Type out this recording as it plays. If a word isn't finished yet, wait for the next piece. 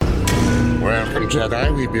Welcome,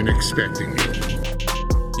 Jedi. We've been expecting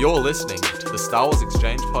you. You're listening to the Star Wars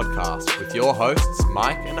Exchange podcast with your hosts,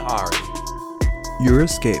 Mike and Ari. Your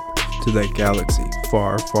escape to that galaxy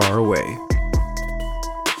far, far away.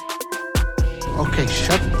 Okay,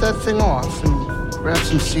 shut that thing off and grab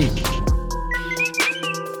some seat.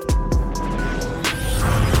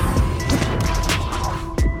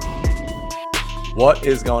 What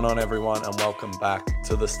is going on, everyone, and welcome back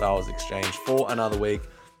to the Star Wars Exchange for another week.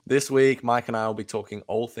 This week, Mike and I will be talking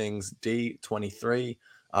all things D23.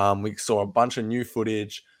 We saw a bunch of new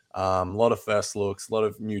footage, a lot of first looks, a lot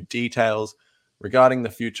of new details regarding the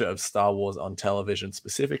future of Star Wars on television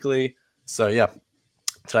specifically. So yeah,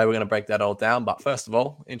 today we're going to break that all down. But first of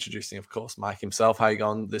all, introducing, of course, Mike himself. How you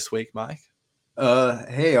going this week, Mike?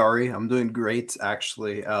 Hey, Ari. I'm doing great,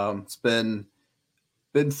 actually. It's been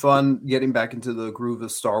fun getting back into the groove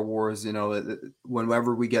of Star Wars. You know,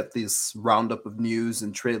 whenever we get this roundup of news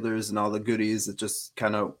and trailers and all the goodies, it just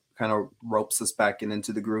kind of ropes us back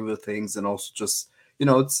into the groove of things. And also just, you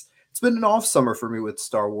know, it's been an off summer for me with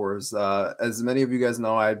Star Wars. As many of you guys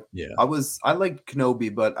know, I liked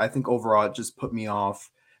Kenobi, but I think overall it just put me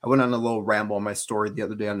off. I went on a little ramble on my story the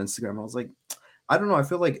other day on Instagram. I was like, I don't know. I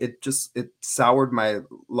feel like it soured my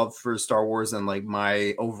love for Star Wars and like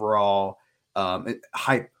my overall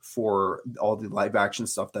hype for all the live action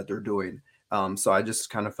stuff that they're doing. So I just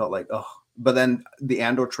kind of felt like, oh, but then the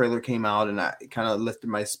Andor trailer came out and I kind of lifted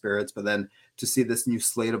my spirits. But then to see this new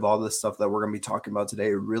slate of all this stuff that we're going to be talking about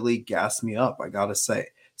today really gassed me up, I got to say.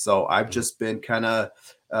 So I've just been kind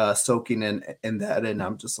of soaking in that, and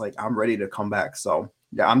I'm just like, I'm ready to come back. So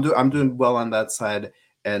yeah, I'm doing well on that side.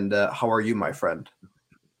 And how are you, my friend?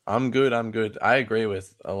 I'm good. I agree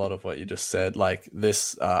with a lot of what you just said. Like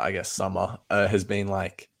this, I guess summer has been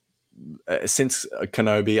like, since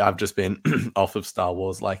Kenobi, I've just been off of Star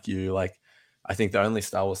Wars like you. Like, I think the only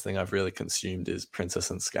Star Wars thing I've really consumed is Princess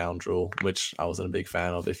and Scoundrel, which I wasn't a big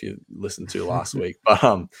fan of if you listened to last week.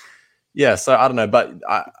 But yeah, so I don't know. But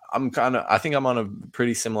I think I'm on a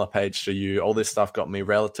pretty similar page to you. All this stuff got me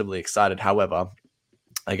relatively excited. However,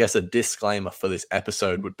 I guess a disclaimer for this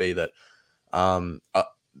episode would be that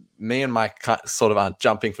me and Mike sort of aren't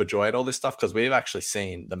jumping for joy at all this stuff because we've actually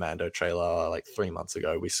seen the Mando trailer like 3 months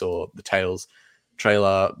ago. We saw the Tales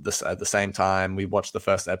trailer at the same time. We watched the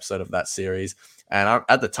first episode of that series. And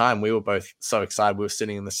at the time, we were both so excited. We were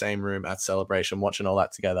sitting in the same room at Celebration watching all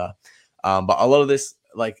that together. But a lot of this,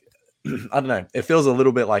 like, I don't know, it feels a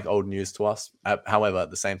little bit like old news to us. However,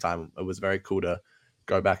 at the same time, it was very cool to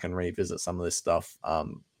go back and revisit some of this stuff,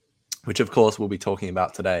 which, of course, we'll be talking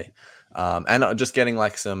about today. And just getting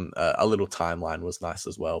like a little timeline was nice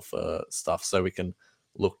as well for stuff, so we can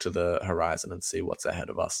look to the horizon and see what's ahead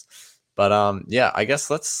of us. But yeah, I guess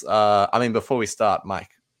let's. Before we start, Mike,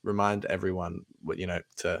 remind everyone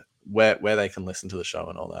to where they can listen to the show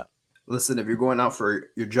and all that. Listen, if you're going out for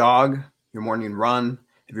your jog, your morning run,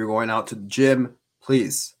 if you're going out to the gym,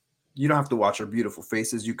 please, you don't have to watch our beautiful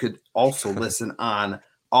faces. You could also listen on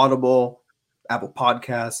Audible, Apple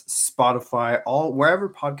Podcasts, Spotify, wherever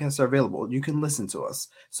podcasts are available, you can listen to us.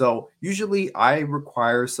 So usually I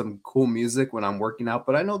require some cool music when I'm working out,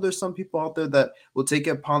 but I know there's some people out there that will take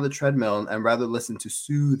it upon the treadmill and rather listen to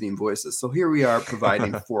soothing voices. So here we are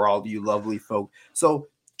providing for all you lovely folk. So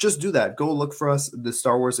just do that. Go look for us, the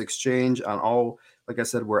Star Wars Exchange, on all, like I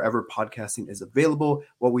said, wherever podcasting is available.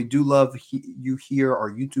 What we do love you hear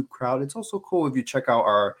our YouTube crowd. It's also cool if you check out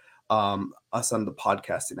our us on the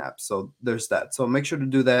podcasting app. So there's that. So make sure to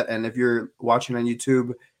do that. And if you're watching on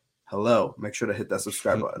YouTube, hello, make sure to hit that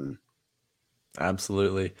subscribe button.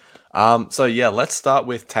 Absolutely. So yeah, let's start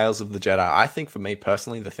with Tales of the Jedi. I think for me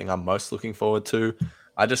personally, the thing I'm most looking forward to,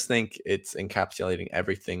 I just think it's encapsulating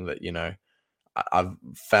everything that,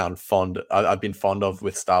 I've been fond of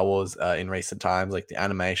with Star Wars in recent times, like the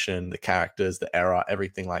animation, the characters, the era,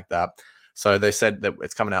 everything like that. So they said that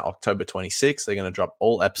it's coming out October 26th. They're going to drop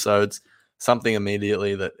all episodes. Something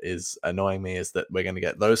immediately that is annoying me is that we're going to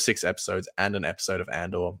get those 6 episodes and an episode of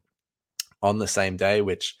Andor on the same day,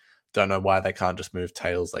 which don't know why they can't just move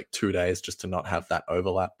Tales like 2 days just to not have that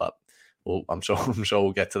overlap. But I'm sure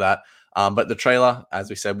we'll get to that. But the trailer, as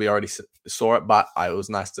we said, we already saw it, but it was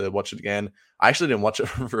nice to watch it again. I actually didn't watch it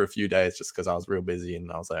for a few days just because I was real busy and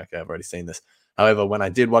I was like, okay, I've already seen this. However, when I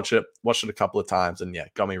did watched it a couple of times, and yeah,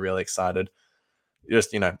 got me really excited.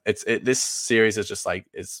 Just this series is just like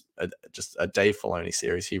just a Dave Filoni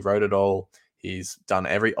series. He wrote it all. He's done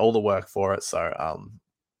all the work for it. So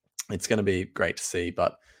it's going to be great to see.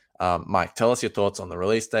 But Mike, tell us your thoughts on the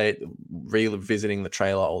release date, revisiting the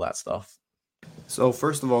trailer, all that stuff. So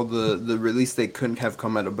first of all, the release date couldn't have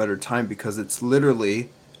come at a better time because it's literally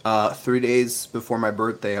 3 days before my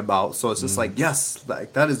birthday about. So it's just like, yes,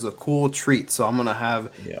 like that is a cool treat. So I'm gonna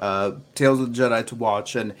have Tales of the Jedi to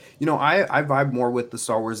watch. And I vibe more with the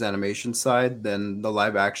Star Wars animation side than the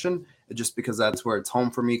live action, just because that's where it's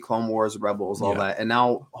home for me. Clone Wars, Rebels, all that. And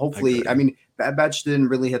now hopefully, I mean, Bad Batch didn't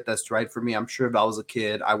really hit that stride for me. I'm sure if I was a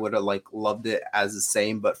kid, I would have like loved it as the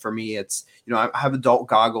same. But for me, it's I have adult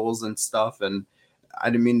goggles and stuff, and I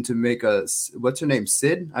didn't mean to make what's her name,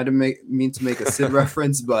 Sid. I didn't mean to make a Sid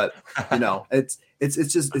reference, but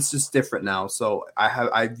it's just different now. So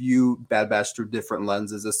I view Bad Batch through different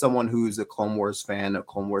lenses as someone who's a Clone Wars fan, a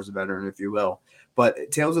Clone Wars veteran, if you will.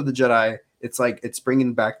 But Tales of the Jedi, it's like it's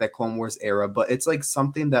bringing back that Clone Wars era, but it's like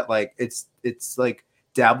something that like it's like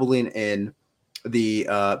dabbling in the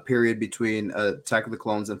period between Attack of the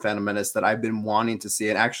Clones and Phantom Menace that I've been wanting to see,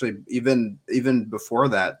 and actually even before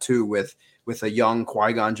that too, with a young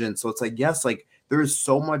Qui-Gon Jinn. So it's like, yes, like there is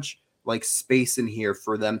so much like space in here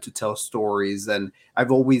for them to tell stories. And Count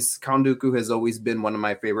Dooku has always been one of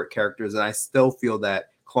my favorite characters, and I still feel that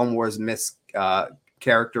Clone Wars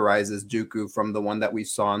characterizes Dooku from the one that we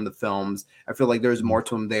saw in the films. I feel like there's more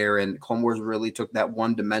to him there, and Clone Wars really took that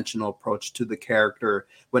one-dimensional approach to the character.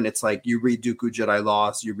 When it's like you read Dooku Jedi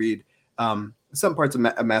Lost, you read some parts of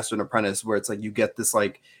Master and Apprentice, where it's like you get this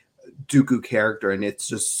like Dooku character, and it's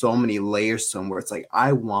just so many layers to him where it's like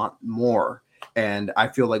I want more. And I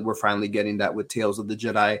feel like we're finally getting that with Tales of the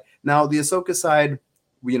Jedi. Now the Ahsoka side,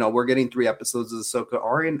 we're getting 3 episodes of Ahsoka.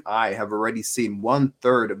 Ari and I have already seen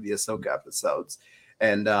 1/3 of the Ahsoka episodes,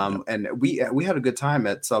 and we had a good time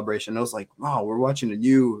at Celebration. I was like, wow, we're watching a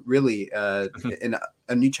new in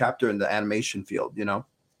a new chapter in the animation field,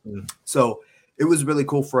 So it was really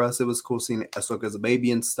cool for us. It was cool seeing Ahsoka as a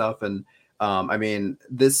baby and stuff. And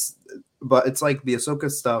but it's like the Ahsoka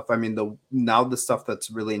stuff. I mean, the stuff that's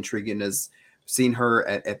really intriguing is seeing her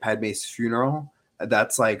at Padme's funeral.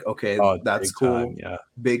 That's like, okay, that's cool. Time,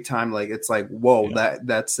 big time. Like, it's like, whoa,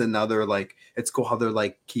 that's another, like, it's cool how they're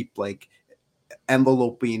like, keep like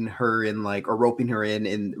enveloping her in like, or roping her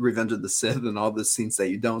in Revenge of the Sith and all the scenes that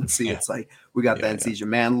you don't see. It's like, we got that in Siege of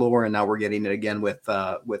Mandalore, and now we're getting it again with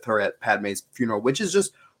her at Padme's funeral, which is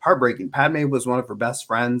just heartbreaking. Padme was one of her best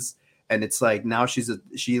friends. And it's like now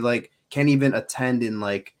she like can't even attend in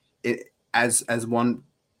like it as one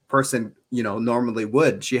person normally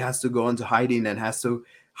would. She has to go into hiding and has to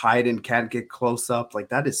hide and can't get close up. Like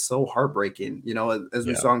that is so heartbreaking. As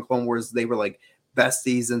we saw in Clone Wars, they were like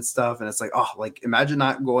besties and stuff, and it's like, oh, like imagine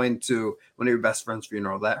not going to one of your best friend's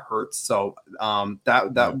funeral. That hurts. So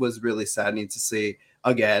that was really saddening to see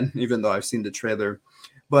again, even though I've seen the trailer.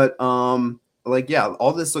 But like, yeah,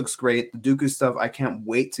 all this looks great. The Dooku stuff, I can't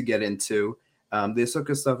wait to get into. The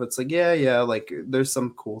Ahsoka stuff, it's like, like there's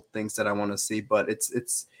some cool things that I want to see, but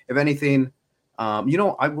it's if anything,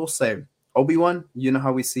 I will say Obi-Wan,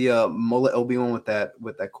 how we see a mullet Obi-Wan with that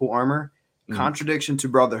cool armor, contradiction to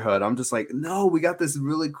Brotherhood. I'm just like, no, we got this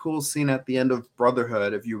really cool scene at the end of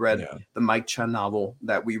Brotherhood. If you read the Mike Chen novel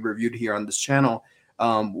that we reviewed here on this channel,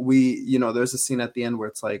 there's a scene at the end where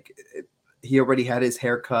it's like, he already had his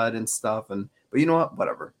haircut and stuff, but you know what?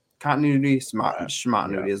 Whatever. Continuity,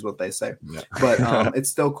 schmontinuity is what they say. Yeah. But it's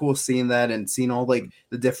still cool seeing that and seeing all like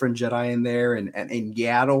the different Jedi in there, and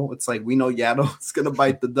Yaddle. It's like we know Yaddle is gonna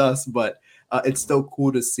bite the dust, but it's still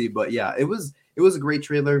cool to see. But yeah, it was a great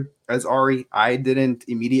trailer. As Ari, I didn't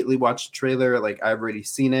immediately watch the trailer. Like I've already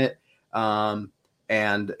seen it.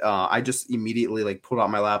 And I just immediately like pulled out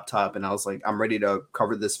my laptop and I was like, I'm ready to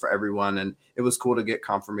cover this for everyone. And it was cool to get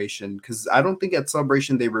confirmation because I don't think at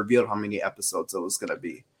Celebration they revealed how many episodes it was going to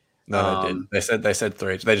be. No, they did. They said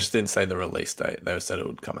 3. They just didn't say the release date. They said it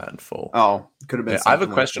would come out in fall. Oh, could have been. I have a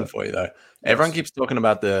question for you though. Yes. Everyone keeps talking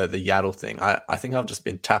about the Yaddle thing. I think I've just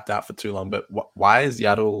been tapped out for too long. But why is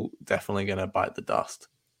Yaddle definitely going to bite the dust?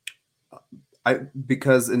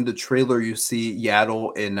 Because in the trailer you see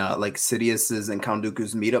Yaddle in like Sidious's and Count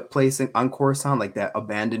Dooku's meetup place on Coruscant, like that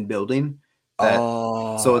abandoned building.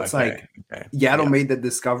 So it's Yaddle made the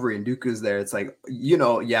discovery and Dooku's there. It's like,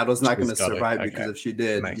 Yaddle's not going to survive because if she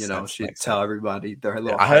did, she'd tell everybody.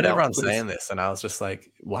 I heard everyone saying this and I was just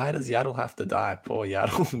like, why does Yaddle have to die? Poor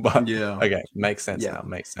Yaddle. But okay, makes sense now.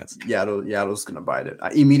 Makes sense. Yaddle's going to bite it.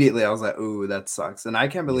 Immediately I was like, ooh, that sucks. And I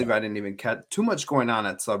can't believe I didn't even catch too much going on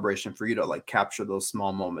at Celebration for you to like capture those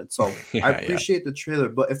small moments. So I appreciate the trailer,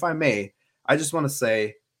 but if I may, I just want to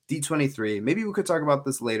say D23, maybe we could talk about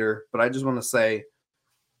this later, but I just want to say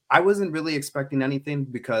I wasn't really expecting anything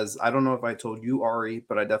because I don't know if I told you, Ari,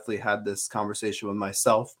 but I definitely had this conversation with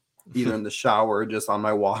myself, either in the shower or just on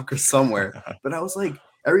my walk or somewhere. But I was like,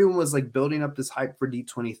 everyone was like building up this hype for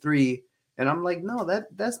D23. And I'm like, no,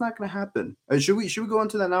 that's not gonna happen. Should we go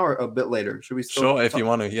into that now or a bit later? Should we still Sure, if you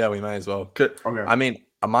want to, yeah, we may as well. Okay. I mean,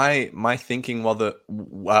 my thinking,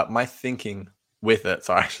 my thinking with it,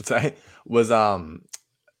 sorry, I should say, was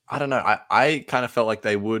I don't know. I kind of felt like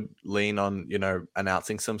they would lean on,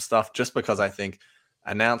 announcing some stuff just because I think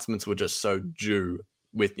announcements were just so due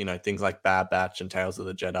with, things like Bad Batch and Tales of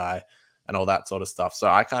the Jedi and all that sort of stuff. So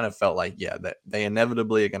I kind of felt like, yeah, that they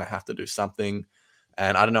inevitably are going to have to do something.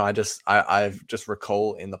 And I don't know. I've just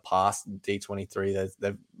recall in the past D23,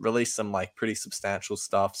 they've released some like pretty substantial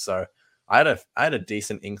stuff. So I had a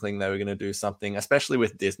decent inkling they were going to do something, especially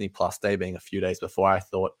with Disney Plus Day being a few days before. I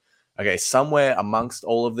thought, okay, somewhere amongst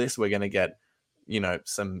all of this, we're going to get,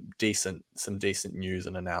 some decent news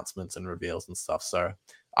and announcements and reveals and stuff. So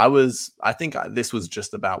I think this was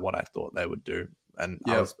just about what I thought they would do, and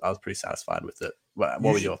I was pretty satisfied with it. What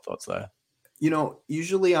were your thoughts there?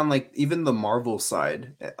 Usually on like even the Marvel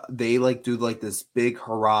side, they like do like this big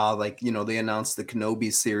hurrah, like they announced the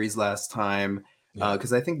Kenobi series last time.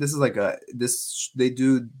 Because I think this is like they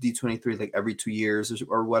do D23 like every 2 years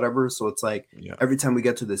or whatever. So it's like every time we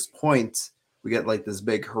get to this point, we get like this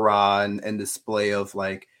big hurrah and display of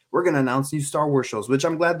like, we're gonna announce new Star Wars shows, which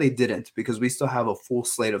I'm glad they didn't, because we still have a full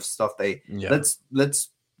slate of stuff.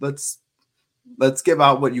 Let's give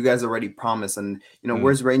out what you guys already promised. And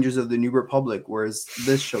where's Rangers of the New Republic? Where's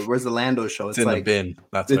this show? Where's the Lando show? It's in like the bin.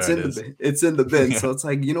 It's in the bin. So it's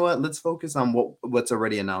like, you know what? Let's focus on what's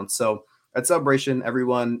already announced. So at Celebration,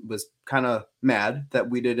 everyone was kind of mad that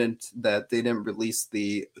they didn't release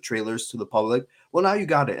the trailers to the public. Well, now you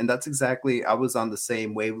got it. And that's exactly, I was on the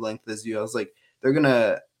same wavelength as you. I was like, they're going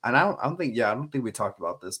to, and I don't think we talked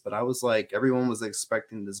about this, but I was like, everyone was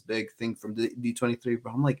expecting this big thing from D23,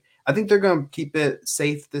 but I'm like, I think they're going to keep it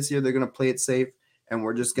safe this year. They're going to play it safe. And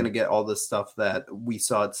we're just going to get all this stuff that we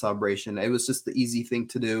saw at Celebration. It was just the easy thing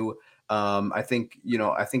to do. I think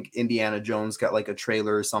Indiana Jones got like a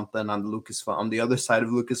trailer or something on Lucasfilm. On the other side of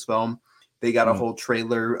Lucasfilm, they got a whole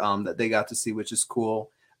trailer that they got to see, which is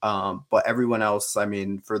cool. But everyone else, I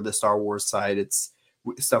mean, for the Star Wars side, it's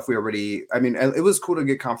stuff we already, I mean, it was cool to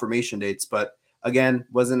get confirmation dates, but again,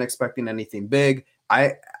 wasn't expecting anything big.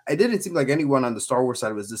 I didn't seem like anyone on the Star Wars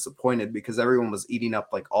side was disappointed, because everyone was eating up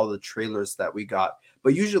like all the trailers that we got.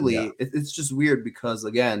 But usually it's just weird because,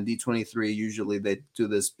 again, D23, usually they do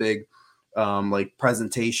this big like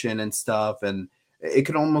presentation and stuff, and it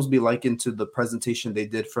could almost be likened to the presentation they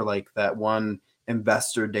did for like that one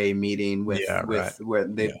investor day meeting with where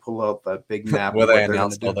they pull out that big map where they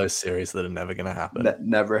announced all those series that are never going to happen. That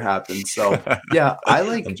never happened. So yeah, I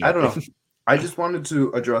don't know. I just wanted to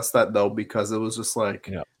address that though, because it was just like,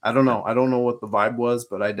 I don't know what the vibe was,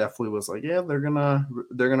 but I definitely was like, yeah, they're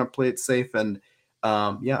gonna play it safe. And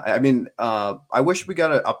I mean, I wish we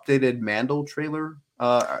got an updated Mando trailer,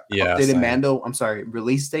 Mando, I'm sorry,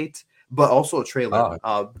 release date, but also a trailer,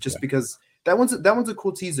 because that one's a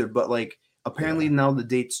cool teaser, but like apparently now the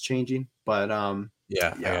date's changing. But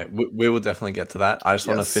okay. We will definitely get to that. I just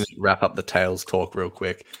want to wrap up the Tales talk real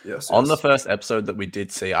quick. On the first episode that we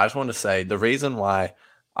did see, I just want to say the reason why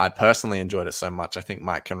I personally enjoyed it so much, I think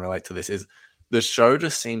Mike can relate to this, is the show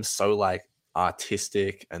just seems so like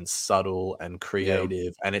artistic and subtle and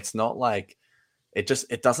creative, and it's not like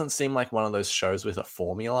it doesn't seem like one of those shows with a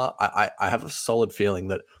formula. I have a solid feeling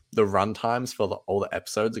that the run times for all the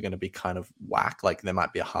episodes are going to be kind of whack. Like there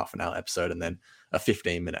might be a half an hour episode and then a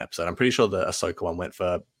 15-minute episode. I'm pretty sure the Ahsoka one went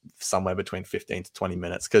for somewhere between 15 to 20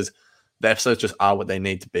 minutes, because the episodes just are what they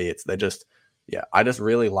need to be. I just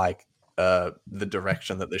really like the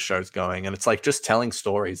direction that this show's going. And it's like just telling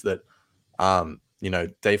stories that,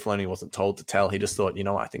 Dave Filoni wasn't told to tell. He just thought,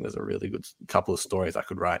 I think there's a really good couple of stories I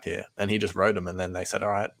could write here. And he just wrote them. And then they said,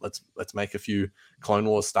 all right, let's make a few Clone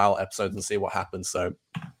Wars style episodes and see what happens. So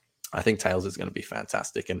I think Tales is going to be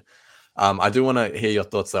fantastic. And I do want to hear your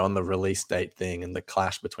thoughts though on the release date thing and the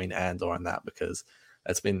clash between Andor and that, because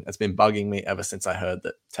it's been bugging me ever since I heard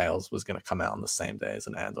that Tales was going to come out on the same day as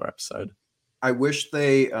an Andor episode. I wish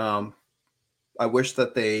that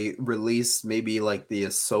they released maybe like the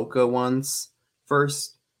Ahsoka ones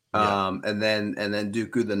first, and then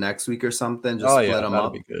Dooku the next week or something. Just split them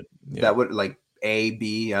up. Be good. Yeah. That would like A,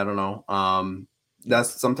 B, I don't know.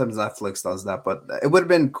 That's sometimes Netflix does that, but it would have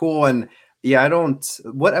been cool. And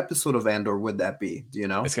what episode of Andor would that be? Do you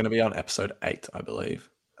know? It's going to be on episode 8, I believe.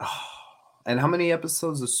 And how many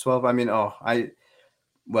episodes is 12? I mean,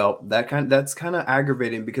 Well, that's kind of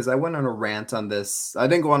aggravating because I went on a rant on this. I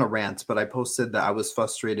didn't go on a rant, but I posted that I was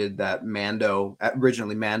frustrated that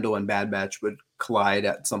originally Mando and Bad Batch would collide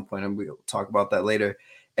at some point, and we'll talk about that later.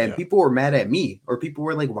 And people were mad at me, or people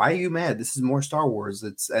were like, "Why are you mad? This is more Star Wars."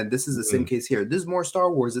 And this is the same case here. This is more Star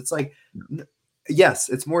Wars. It's like, yes,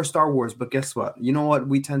 it's more Star Wars, but guess what? You know what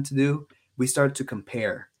we tend to do? We start to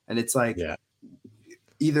compare, and it's like,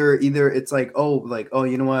 either it's like, oh,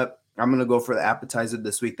 you know what? I'm going to go for the appetizer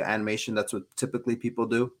this week, the animation. That's what typically people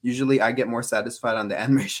do. Usually I get more satisfied on the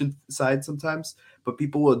animation side sometimes, but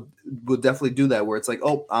people will definitely do that where it's like,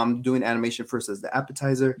 oh, I'm doing animation first as the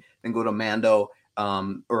appetizer, then go to Mando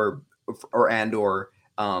or Andor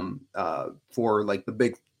for like the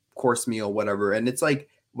big course meal, whatever. And it's like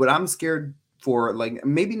what I'm scared for, like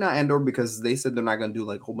maybe not Andor because they said they're not going to do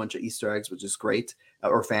like a whole bunch of Easter eggs, which is great,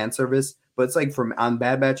 or fan service. But it's like from on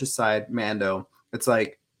Bad Batch's side, Mando, it's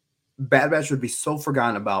like, Bad Batch would be so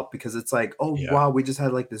forgotten about because it's like, oh, wow, we just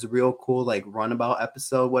had like this real cool like runabout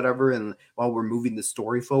episode, whatever. And while we're moving the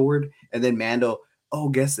story forward, and then Mando, oh,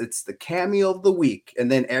 guess it's the cameo of the week.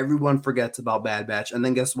 And then everyone forgets about Bad Batch. And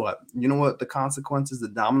then guess what? You know what the consequences, the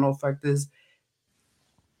domino effect is?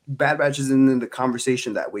 Bad Batch isn't in the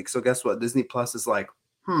conversation that week. So guess what? Disney Plus is like,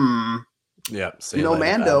 Yeah, you know,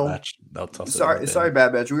 Mando. Sorry,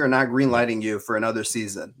 Bad Batch. We are not greenlighting you for another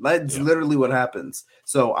season. That's literally what happens.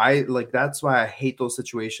 So that's why I hate those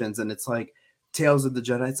situations. And it's like Tales of the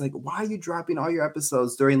Jedi. It's like, why are you dropping all your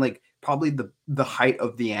episodes during like probably the height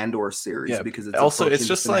of the Andor series? Yeah, because it's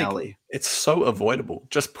just like it's so avoidable.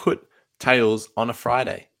 Just put Tales on a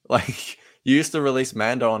Friday. Like you used to release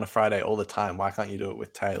Mando on a Friday all the time. Why can't you do it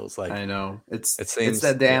with Tales? Like I know it's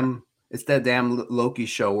that damn. It's that damn Loki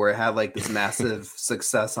show where it had like this massive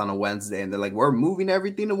success on a Wednesday, and they're like, "We're moving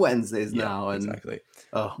everything to Wednesdays now." And exactly.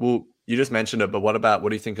 Well, you just mentioned it, but what do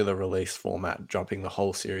you think of the release format, dropping the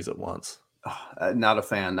whole series at once? Not a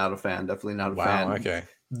fan. Definitely not a fan. Wow. Okay.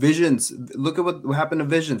 Visions. Look at what happened to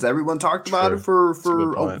Visions. Everyone talked about it for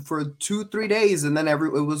 2-3 days, and then it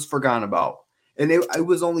was forgotten about. And it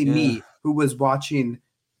was only me who was watching.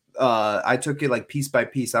 I took it like piece by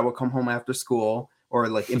piece. I would come home after school, or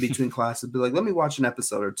like in between classes, be like, let me watch an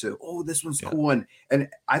episode or two. Oh, this one's cool. And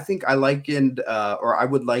I think I likened, or I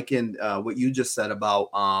would liken what you just said about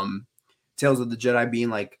Tales of the Jedi being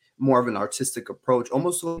like more of an artistic approach,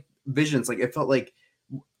 almost like Visions. Like it felt like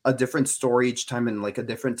a different story each time and like a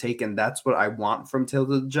different take. And that's what I want from Tales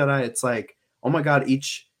of the Jedi. It's like, oh my God,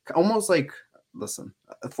 almost like, listen,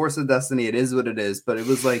 Force of Destiny, it is what it is, but it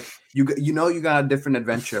was like you got a different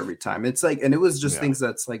adventure every time. It's like, and it was just things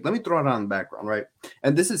that's like, let me throw it on in the background, right?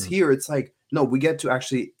 And this is here, it's like, no, we get to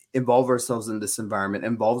actually involve ourselves in this environment,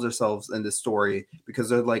 involve ourselves in this story, because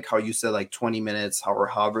they're like how you said, like 20 minutes,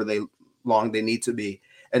 however long they need to be.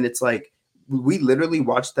 And it's like we literally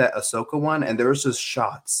watched that Ahsoka one, and there was just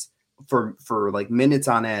shots for like minutes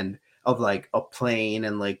on end of like a plane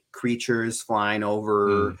and like creatures flying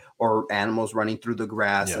over or animals running through the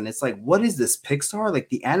grass. And it's like, what is this, Pixar? Like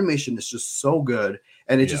the animation is just so good.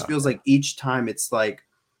 And it just feels like each time it's like,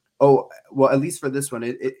 oh, well, at least for this one,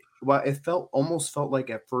 it almost felt like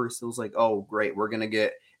at first it was like, oh, great, we're going to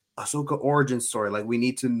get Ahsoka origin story. Like we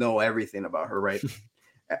need to know everything about her, right?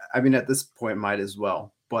 I mean, at this point might as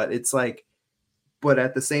well, but it's like, but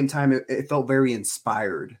at the same time, it felt very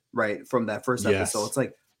inspired, right? From that first episode. It's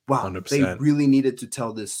like, wow, 100%. They really needed to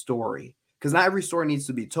tell this story, because not every story needs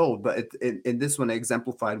to be told, but in this one, it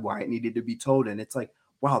exemplified why it needed to be told. And it's like,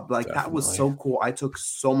 wow, like that was so cool. I took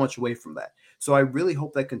so much away from that. So I really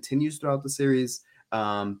hope that continues throughout the series,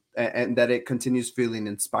 and that it continues feeling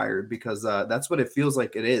inspired, because that's what it feels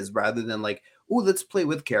like it is, rather than like, oh, let's play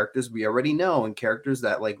with characters we already know and characters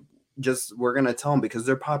that like just we're going to tell them because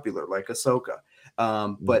they're popular, like Ahsoka.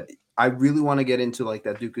 But I really want to get into like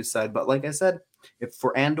that Dooku side. But like I said, if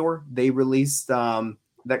for Andor, they released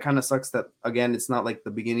that kind of sucks that, again, it's not like the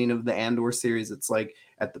beginning of the Andor series. It's like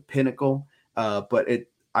at the pinnacle. But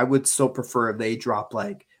I would so prefer if they drop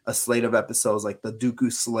like a slate of episodes, like the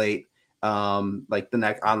Dooku slate, like the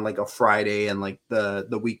next on like a Friday, and like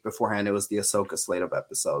the week beforehand it was the Ahsoka slate of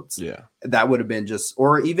episodes. Yeah, that would have been just,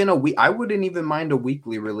 or even a week. I wouldn't even mind a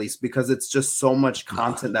weekly release, because it's just so much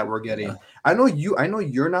content that we're getting. I know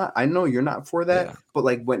you're not for that, but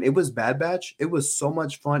like when it was Bad Batch, it was so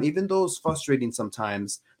much fun, even though it's frustrating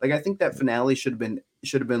sometimes. Like I think that finale should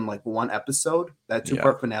have been like one episode. That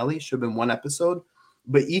 2-part finale should have been one episode.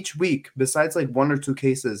 But each week, besides like one or two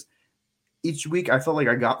cases, each week I felt like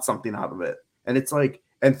I got something out of it. And it's like,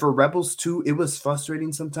 and for Rebels too, it was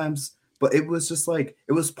frustrating sometimes, but it was just like,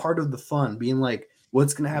 it was part of the fun, being like,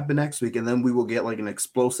 what's going to happen next week? And then we will get like an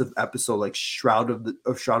explosive episode, like Shroud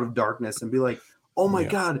of Darkness, and be like, oh my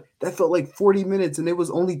God, that felt like 40 minutes and it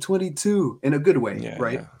was only 22 in a good way,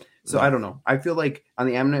 right? So I don't know. I feel like on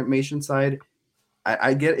the animation side,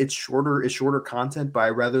 I get it's shorter content, but I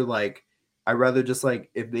rather just like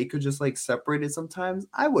if they could just like separate it sometimes,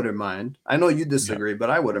 I wouldn't mind. I know you disagree,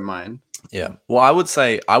 but I wouldn't mind. Yeah. Well, I would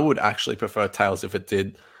say I would actually prefer Tales if it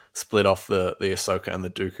did split off the Ahsoka and the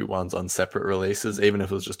Dooku ones on separate releases, even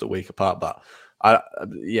if it was just a week apart. But I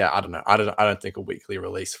don't know. I don't think a weekly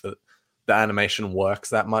release for the animation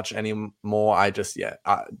works that much anymore.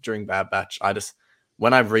 During Bad Batch,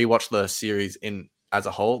 when I've rewatched the series in as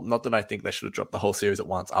a whole, not that I think they should have dropped the whole series at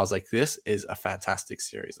once. I was like, this is a fantastic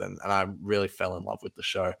series, and I really fell in love with the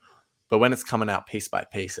show. But when it's coming out piece by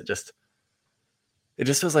piece, it just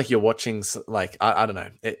feels like you're watching, like, I don't know.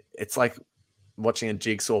 It's like watching a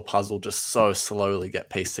jigsaw puzzle just so slowly get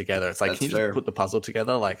pieced together. It's like, can you just put the puzzle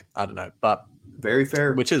together? Like, I don't know. But very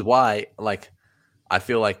fair. Which is why, like, I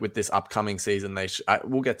feel like with this upcoming season,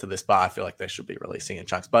 we'll get to this, but I feel like they should be releasing in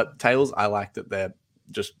chunks. But Tales, I like that they're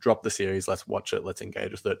just drop the series. Let's watch it. Let's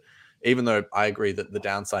engage with it. Even though I agree that the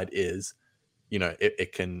downside is,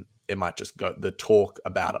 it might just go, the talk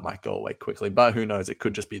about it might go away quickly, but who knows? It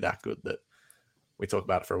could just be that good that we talk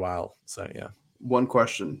about it for a while. So yeah. One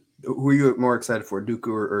question: who are you more excited for, Dooku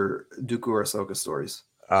or Ahsoka stories?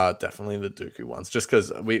 Definitely the Dooku ones, just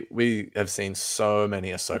because we have seen so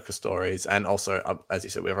many Ahsoka stories, and also as you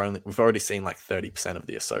said, we've already seen like 30% of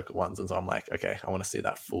the Ahsoka ones, and so I'm like, okay, I want to see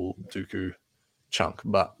that full Dooku chunk.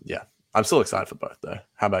 But yeah, I'm still excited for both though.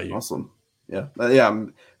 How about you? Awesome. Yeah,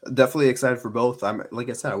 I'm definitely excited for both. I'm like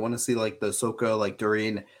I said, I want to see like the Ahsoka like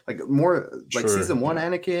during like more like season 1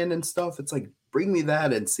 Anakin and stuff. It's like bring me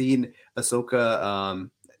that, and seeing Ahsoka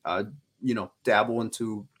dabble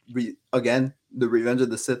into again the Revenge of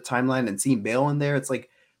the Sith timeline and seeing Bail in there. It's like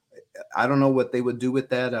I don't know what they would do with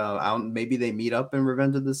that. Maybe they meet up in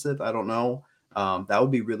Revenge of the Sith. I don't know. That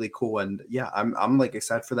would be really cool. And yeah, I'm like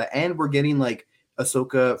excited for that. And we're getting like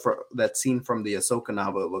Ahsoka for that scene from the Ahsoka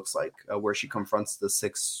novel. It looks like where she confronts the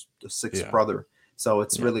sixth brother. So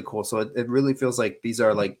it's really cool. So it really feels like these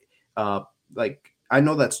are like I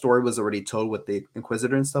know that story was already told with the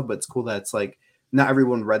Inquisitor and stuff, but it's cool that it's like not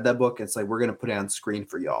everyone read that book. It's like we're gonna put it on screen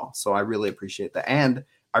for y'all. So I really appreciate that. And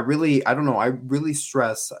I really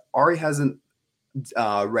stress Ari hasn't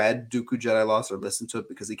read Dooku Jedi Lost or listened to it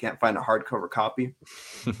because he can't find a hardcover copy.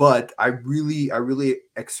 But I really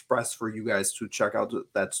express for you guys to check out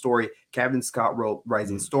that story. Kevin Scott wrote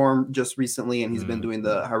Rising Storm just recently, and he's been doing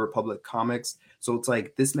the High Republic comics. So it's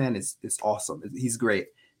like this man is awesome. He's great.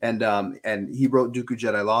 And he wrote Dooku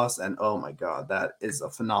Jedi Lost, and oh my God, that is a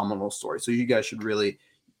phenomenal story. So you guys should really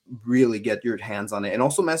get your hands on it. And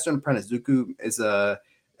also Master and Apprentice. Dooku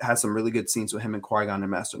has some really good scenes with him and Qui-Gon and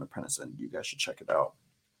Master and Apprentice, and you guys should check it out.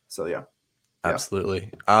 So yeah.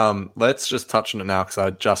 Absolutely. Let's just touch on it now because I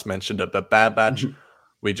just mentioned it, but Bad Batch,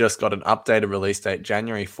 we just got an updated release date,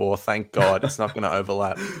 January 4th. Thank God it's not going to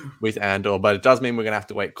overlap with Andor, but it does mean we're going to have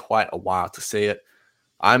to wait quite a while to see it.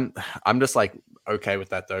 I'm just like okay with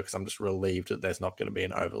that though, because I'm just relieved that there's not going to be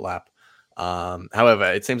an overlap.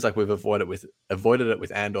 However, it seems like we've avoided it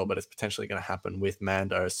with Andor, but it's potentially going to happen with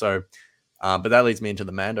Mando. So, but that leads me into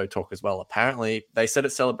the Mando talk as well. Apparently, they said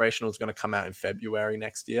its Celebration was going to come out in February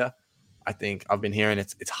next year. I think I've been hearing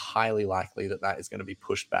it's highly likely that is going to be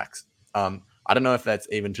pushed back. I don't know if that's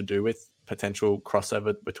even to do with potential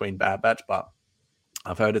crossover between Bad Batch, but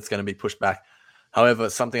I've heard it's going to be pushed back. However,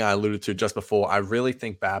 something I alluded to just before, I really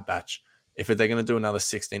think Bad Batch, if they're going to do another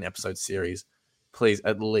 16-episode series, please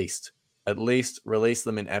at least release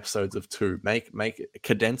them in episodes of 2.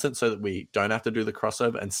 Condense it so that we don't have to do the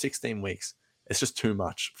crossover. And 16 weeks, it's just too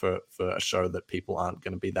much for a show that people aren't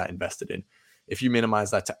going to be that invested in. If you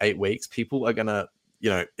minimize that to 8 weeks, people are going to,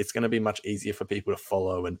 it's going to be much easier for people to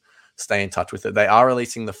follow and stay in touch with it. They are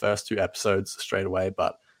releasing the first 2 episodes straight away,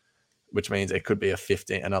 which means it could be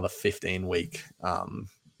another 15-week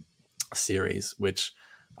series, which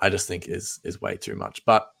I just think is way too much.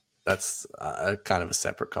 But that's kind of a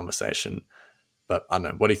separate conversation. But I don't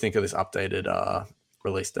know. What do you think of this updated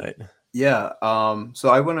release date? Yeah. So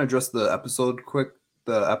I want to address the episode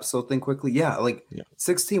thing quickly. Yeah.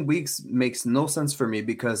 16 weeks makes no sense for me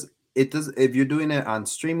because it does. If you're doing it on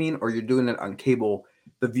streaming or you're doing it on cable,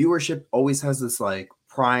 the viewership always has this like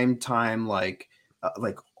prime time,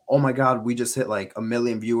 oh my God, we just hit like 1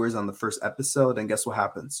 million viewers on the first episode. And guess what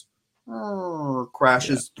happens?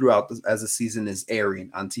 Crashes throughout as the season is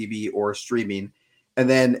airing on TV or streaming. And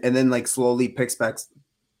then like slowly picks back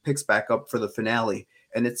up for the finale.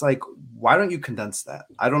 And it's like, why don't you condense that?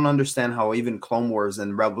 I don't understand how even Clone Wars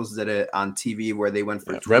and Rebels did it on TV where they went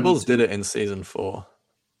for 22. Rebels did it in season 4.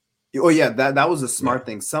 Oh yeah, that was a smart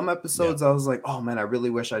thing. Some episodes I was like, oh man, I really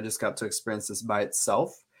wish I just got to experience this by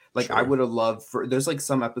itself. Like I True. would have loved for there's like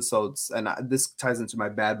some episodes, and this ties into my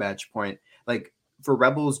Bad Batch point. Like for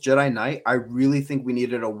Rebels Jedi Knight, I really think we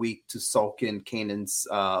needed a week to sulk in Kanan's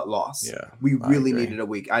loss. Yeah, We I really agree. needed a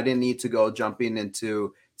week. I didn't need to go jumping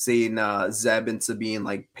into seeing Zeb and Sabine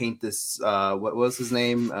like paint this what was his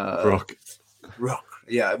name? Rook. Rook.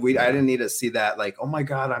 Yeah, I didn't need to see that like, oh my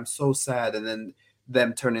god, I'm so sad, and then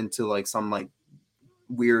them turn into like some like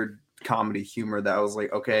weird comedy humor that I was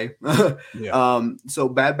like, okay. So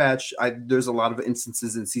Bad Batch, there's a lot of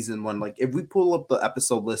instances in season 1. Like if we pull up the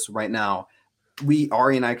episode list right now,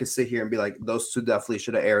 Ari and I could sit here and be like, those two definitely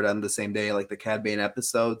should have aired on the same day, like the Cad Bane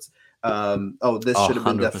episodes. This should have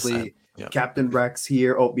been 100%. definitely Captain Rex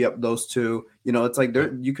here. Oh, yep, those two. You know, it's like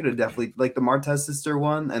you could have definitely like the Martez sister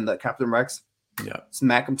one and the Captain Rex. Yeah,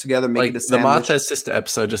 smack them together, make like it a the sandwich. Martez sister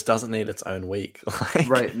episode just doesn't need its own week. Like,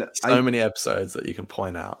 right. So many episodes that you can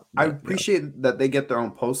point out. I appreciate that they get their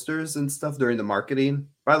own posters and stuff during the marketing.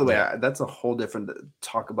 By the way, that's a whole different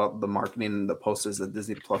talk about the marketing and the posters that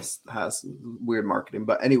Disney Plus has. Weird marketing.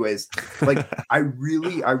 But anyways, like I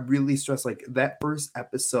really stress like that first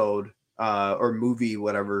episode or movie,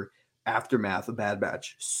 whatever, Aftermath of Bad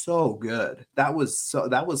Batch, so good. That was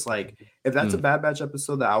like, if that's a Bad Batch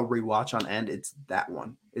episode that I'll rewatch on end, it's that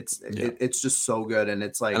one. It's just so good, and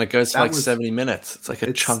it's like, and it goes for like 70 minutes. It's like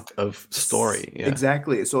a chunk of story.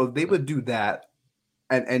 Exactly. So if they would do that,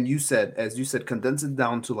 and as you said, condense it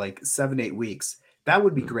down to like 7-8 weeks, that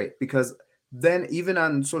would be great, because then even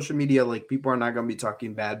on social media, like people are not going to be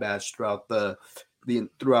talking Bad Batch throughout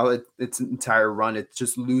throughout its entire run. It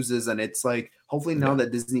just loses, and it's like, hopefully now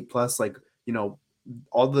that Disney Plus, like, you know,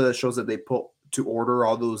 all the shows that they put to order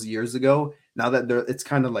all those years ago, now that it's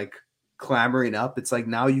kind of like clamoring up, it's like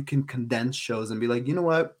now you can condense shows and be like, you know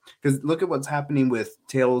what, because look at what's happening with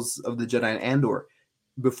Tales of the Jedi and Andor.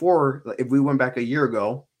 Before, if we went back a year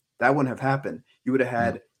ago, that wouldn't have happened. You would have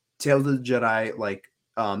had Tales of the Jedi like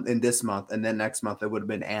in this month, and then next month it would have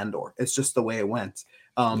been Andor. It's just the way it went.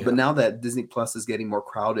 But now that Disney Plus is getting more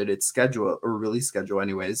crowded, its schedule, or release schedule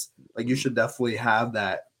anyways, like you should definitely have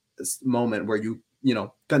that moment where you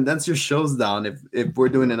know, condense your shows down. If we're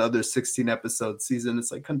doing another 16 episode season,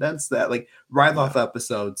 it's like condense that, like Ryloth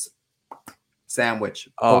episodes, sandwich.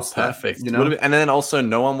 Perfect. You know? And then also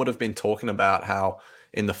no one would have been talking about how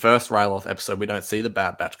in the first Ryloth episode, we don't see the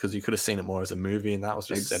Bad Batch, because you could have seen it more as a movie, and that was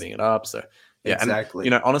just setting it up. So exactly. And,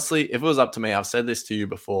 you know, honestly, if it was up to me, I've said this to you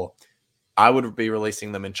before, I would be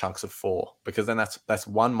releasing them in chunks of 4, because then that's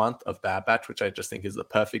 1 month of Bad Batch, which I just think is the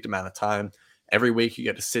perfect amount of time. Every week you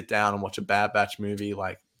get to sit down and watch a Bad Batch movie.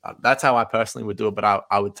 Like that's how I personally would do it, but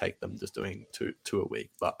I would take them just doing two a week.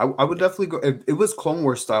 But I would definitely go, if it was Clone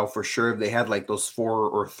Wars style for sure. If they had like those 4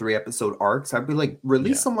 or 3 episode arcs, I'd be like,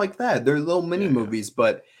 release them like that. They're little mini movies,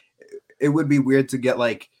 but it would be weird to get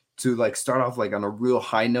like to like start off like on a real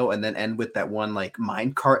high note and then end with that one like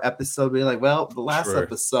minecart episode. Be like, well, the last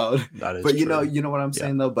episode. That is but you know what I'm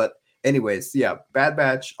saying though. But anyways, Bad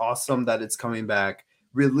Batch, awesome that it's coming back.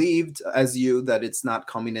 Relieved as you that it's not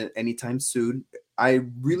coming in anytime soon. I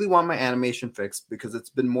really want my animation fixed, because it's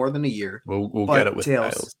been more than a year. We'll get it with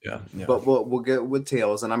Tales. But we'll get it with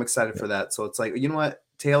Tales, and I'm excited for that. So it's like, you know what,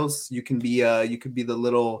 Tales, you could be the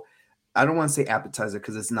little, I don't want to say appetizer,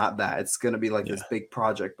 because it's not that. It's gonna be like this big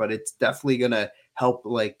project, but it's definitely gonna help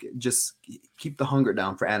like just keep the hunger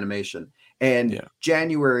down for animation. And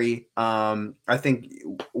January, I think,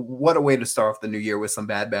 what a way to start off the new year with some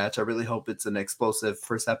Bad Batch. I really hope it's an explosive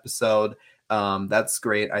first episode. That's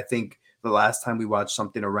great. I think the last time we watched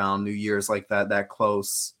something around New Year's like that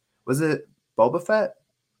close, was it Boba Fett?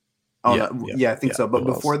 Oh, I think so. But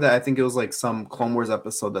before that, I think it was like some Clone Wars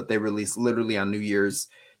episode that they released literally on New Year's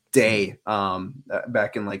Day,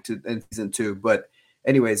 back in like in season 2. But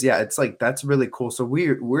anyways, it's like, that's really cool. So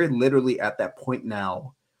we're literally at that point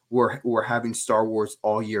now. We're having Star Wars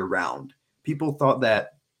all year round. People thought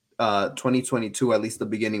that 2022, at least the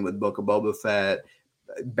beginning with Book of Boba Fett,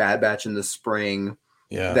 Bad Batch in the spring,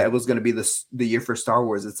 that was going to be the year for Star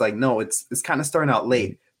Wars. It's like, no, it's kind of starting out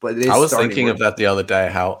late, but it is. I was thinking of that the other day,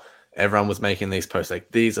 how everyone was making these posts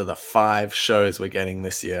like, these are the 5 shows we're getting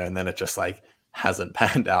this year, and then it just like hasn't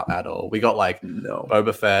panned out at all. We got like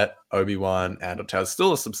Boba Fett, Obi-Wan, and Tales.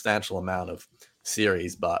 Still a substantial amount of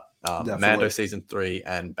series, but Mando season 3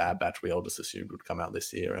 and Bad Batch we all just assumed would come out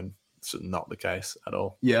this year, and it's not the case at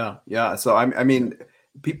all. So I mean,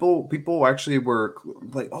 people actually were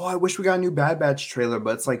like, oh, I wish we got a new Bad Batch trailer,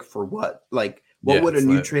 but it's like, for what? Like, what would a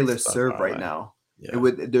new trailer serve right now?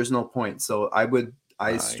 There's no point. So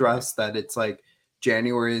I stress that it's like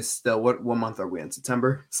January is still, what month are we in?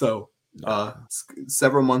 September. So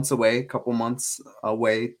several months away, a couple months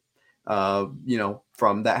away,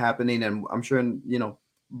 from that happening. And I'm sure,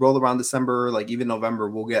 roll around December, like even November,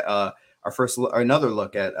 we'll get our another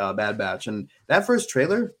look at Bad Batch. And that first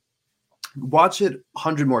trailer, watch it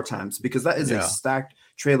 100 more times, because that is a stacked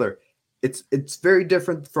trailer. It's very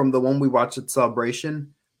different from the one we watched at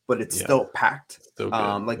Celebration, but it's still packed. Still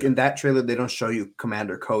in that trailer, they don't show you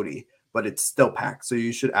Commander Cody, but it's still packed. So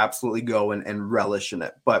you should absolutely go and relish in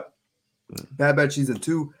it. But Bad Batch Season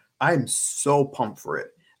 2, I'm so pumped for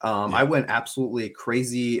it. I went absolutely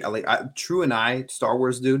crazy. True and I, Star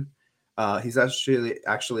Wars dude, he's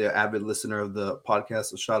actually an avid listener of the podcast,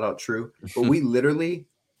 so shout out True. But we literally,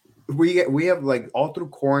 we have like all through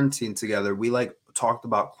quarantine together, we like talked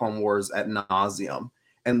about Clone Wars at nauseum.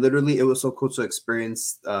 And literally, it was so cool to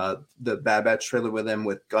experience the Bad Batch trailer with him,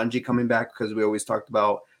 with Gunji coming back, because we always talked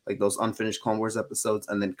about like those unfinished Clone Wars episodes,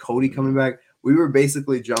 and then Cody coming back. We were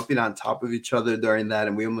basically jumping on top of each other during that,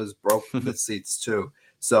 and we almost broke the seats too.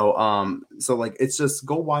 So like, it's just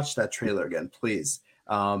go watch that trailer again, please.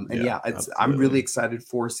 I'm really excited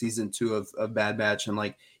for season 2 of Bad Batch, and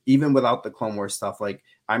like even without the Clone Wars stuff, like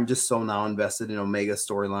I'm just so now invested in Omega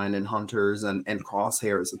storyline and Hunters and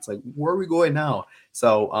Crosshairs. It's like, where are we going now?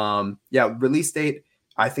 So release date,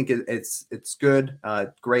 I think it's good,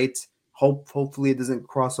 great. Hopefully it doesn't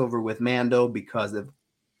cross over with Mando, because if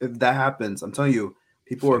that happens, I'm telling you,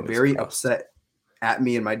 people are very upset at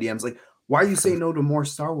me in my DMs, like, why are you saying no to more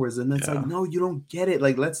Star Wars? And it's like, no, you don't get it.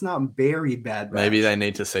 Like, let's not bury Bad Batch. Maybe they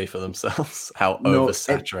need to see for themselves how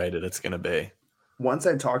oversaturated it's going to be. Once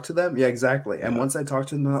I talked to them, exactly. And once I talked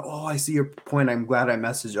to them, they're like, oh, I see your point. I'm glad I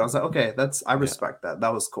messaged you. I was like, okay, I respect that.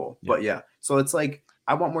 That was cool. Yeah. But so it's like,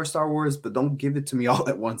 I want more Star Wars, but don't give it to me all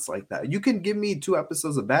at once like that. You can give me 2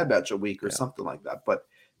 episodes of Bad Batch a week or something like that, but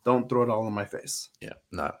don't throw it all in my face. Yeah,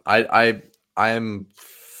 no, I am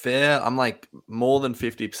fair. I'm like more than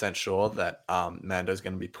 50% sure that Mando's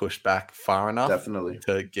going to be pushed back far enough, definitely,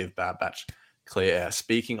 to give Bad Batch clear air.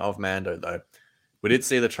 Speaking of Mando, though, we did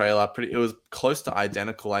see the trailer. It was close to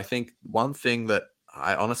identical. I think one thing that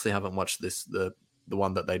I honestly haven't watched the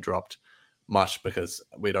one that they dropped much, because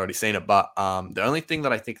we'd already seen it. But the only thing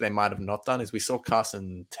that I think they might have not done is we saw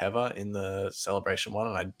Carson Teva in the Celebration one,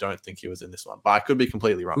 and I don't think he was in this one. But I could be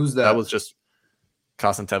completely wrong. Who's that? That was just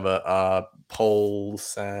Carson Teva, Paul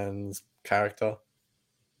Sands' character.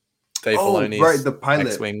 Dave Filoni's right, the pilot,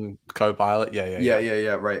 X-Wing co-pilot.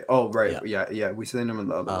 Yeah, right. Oh, right. Yeah. We seen him in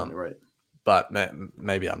the other one, right? But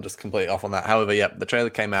maybe I'm just completely off on that. However, the trailer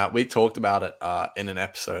came out. We talked about it in an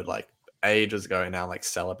episode like ages ago now, like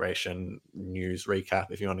Celebration news recap,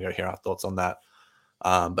 if you want to go hear our thoughts on that.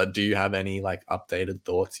 But do you have any like updated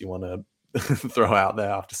thoughts you want to throw out there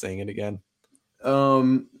after seeing it again?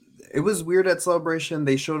 It was weird at Celebration.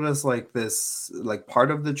 They showed us like this, like part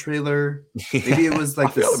of the trailer. Maybe it was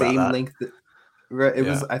like the same length. It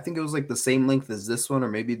was, I think it was like the same length as this one, or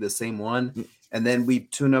maybe the same one. And then we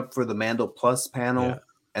tuned up for the Mando Plus panel,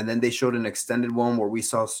 and then they showed an extended one where we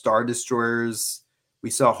saw Star Destroyers. We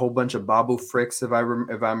saw a whole bunch of Babu Fricks, if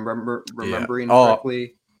I'm remembering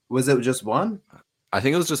correctly. Was it just one? I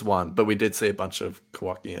think it was just one, but we did see a bunch of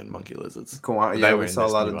Kawaki and Monkey Lizards. We saw a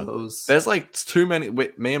lot of those. There's like too many.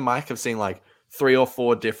 Me and Mike have seen like 3 or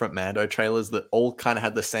 4 different Mando trailers that all kind of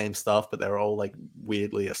had the same stuff, but they're all like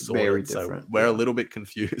weirdly assorted. Very different. So we're a little bit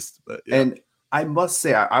confused. But And I must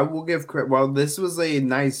say, I will give credit. Well, this was a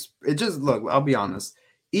nice. Look, I'll be honest.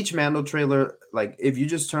 Each Mando trailer, like if you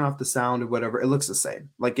just turn off the sound or whatever, it looks the same.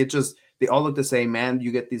 Like they all look the same. Man,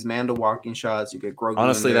 you get these Mando walking shots. You get Grogu.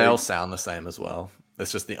 Honestly, they all sound the same as well.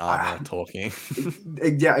 It's just the armor talking.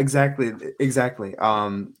 Yeah, exactly.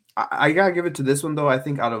 I gotta give it to this one though. I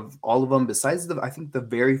think out of all of them, besides I think the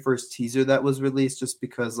very first teaser that was released, just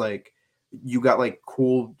because like you got like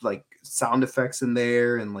cool like sound effects in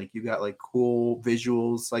there, and like you got like cool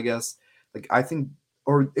visuals, I guess. Like I think,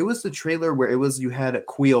 or it was the trailer where you had a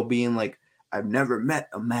Quill being like, "I've never met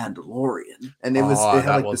a Mandalorian," and it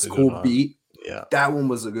had like this cool beat. Yeah, that one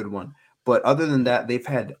was a good one. But other than that, they've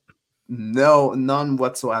had none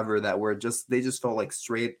whatsoever that were they just felt like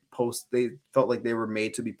straight post. They felt like they were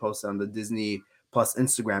made to be posted on the Disney Plus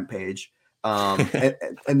Instagram page.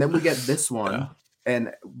 And then we get this one,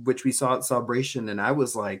 and which we saw at Celebration, and I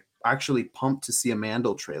was like actually pumped to see a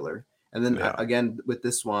Mando trailer. And then again with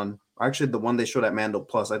this one, actually the one they showed at Mando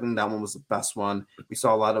Plus, I think that one was the best one. We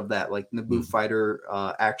saw a lot of that like Naboo fighter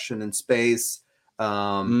action in space.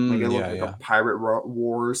 Like it looked like a pirate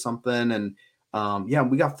war or something, and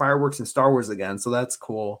we got fireworks in Star Wars again, so that's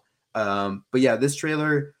cool. But yeah, this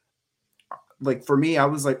trailer, like for me, I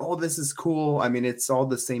was like, oh, this is cool. I mean, it's all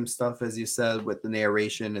the same stuff as you said with the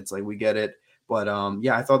narration. It's like we get it, But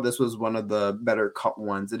yeah, I thought this was one of the better cut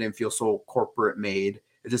ones. It didn't feel so corporate made.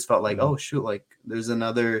 It just felt like, oh shoot, like there's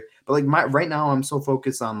another. But like right now, I'm so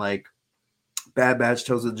focused on like Bad Batch,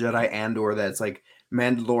 Tales of the Jedi, Andor, that's like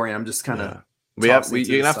Mandalorian. I'm just kind of you're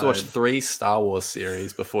gonna have to watch 3 Star Wars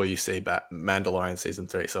series before you see Mandalorian season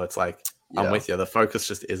 3. So it's like I'm with you. The focus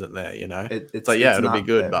just isn't there, you know. It's like it'll be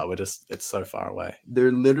good, but it's so far away.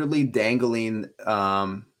 They're literally dangling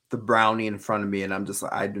the brownie in front of me, and I'm just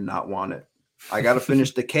like, I do not want it. I got to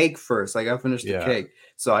finish the cake first. I got to finish the cake.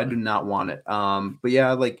 So I do not want it. But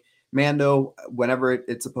yeah, like Mando, whenever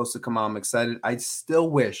it's supposed to come out, I'm excited. I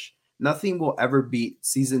still wish nothing will ever beat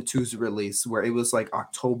season 2's release, where it was like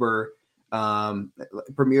October,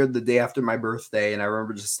 premiered the day after my birthday. And I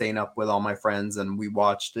remember just staying up with all my friends and we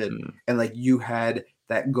watched it. And like you had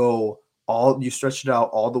that you stretched it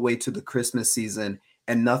out all the way to the Christmas season,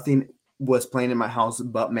 and nothing was playing in my house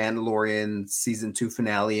but Mandalorian season 2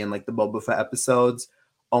 finale and like the Boba Fett episodes.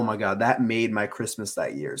 Oh my God, that made my Christmas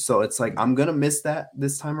that year. So it's like, I'm going to miss that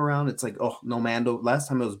this time around. It's like, oh, no Mando. Last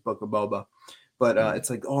time it was Book of Boba, but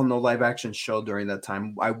it's like, oh, no live action show during that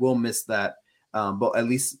time. I will miss that. But at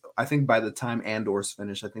least I think by the time Andor's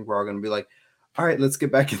finished, I think we're all going to be like, all right, let's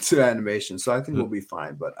get back into animation. So I think we'll be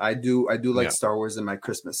fine. But I do like Star Wars in my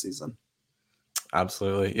Christmas season.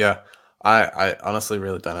 Absolutely. Yeah. I honestly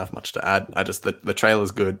really don't have much to add. I just the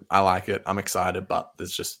trailer's good. I like it. I'm excited, but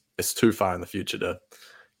it's too far in the future to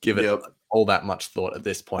give it all that much thought at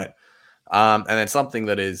this point. And then something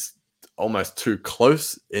that is almost too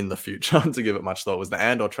close in the future to give it much thought was the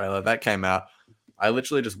Andor trailer that came out. I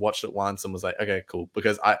literally just watched it once and was like, okay, cool,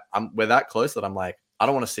 because we're that close that I'm like, I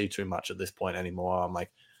don't want to see too much at this point anymore. I'm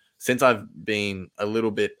like, since I've been a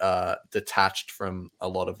little bit detached from a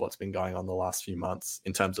lot of what's been going on the last few months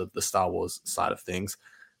in terms of the Star Wars side of things,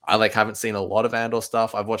 I like haven't seen a lot of Andor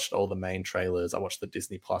stuff. I've watched all the main trailers. I watched the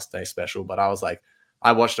Disney Plus Day special, but I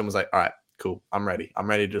watched them and was like, all right, cool. I'm ready. I'm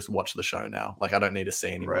ready to just watch the show now. Like I don't need to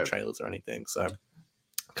see any more trailers or anything. So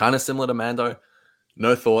kind of similar to Mando.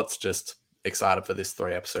 No thoughts, just excited for this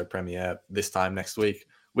 3-episode premiere this time next week,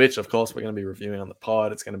 which of course we're going to be reviewing on the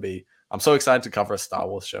pod. It's going to be, I'm so excited to cover a Star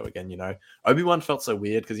Wars show again. You know, Obi-Wan felt so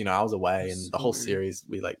weird because, you know, I was away and the whole series,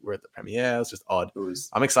 we're at the premiere. It was just odd.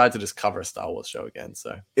 I'm excited to just cover a Star Wars show again.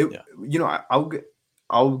 So, you know,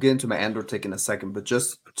 I'll get into my Andor take in a second, but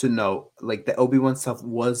just to note, like the Obi-Wan stuff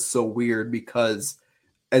was so weird because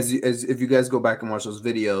if you guys go back and watch those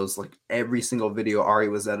videos, like every single video, Ari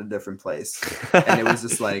was at a different place. And it was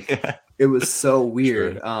just like, it was so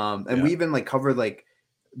weird. We even like covered like,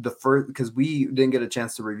 the first, because we didn't get a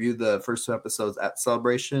chance to review the first 2 episodes at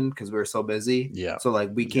Celebration because we were so busy. So like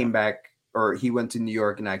we came back, or he went to New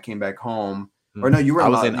York and I came back home. Or no, you were. I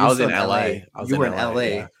was in LA. You were in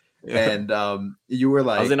LA. And you were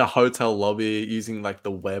like, I was in a hotel lobby using like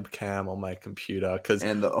the webcam on my computer because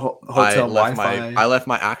and the hotel Wi-Fi. I left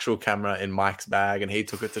my actual camera in Mike's bag and he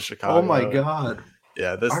took it to Chicago. Oh my God.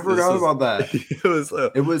 Yeah, I forgot about that.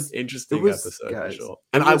 It was interesting episode, guys, for sure.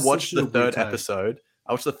 And I watched the 3rd episode.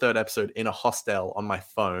 I watched the 3rd episode in a hostel on my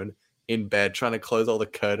phone in bed, trying to close all the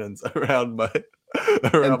curtains around my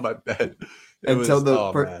bed. And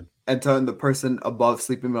telling the person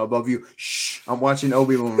sleeping above you, shh, I'm watching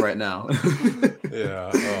Obi-Wan right now. Yeah.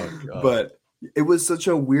 Oh God. But it was such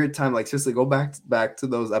a weird time. Like seriously, go back to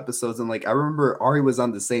those episodes, and like I remember Ari was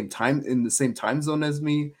on the same time zone as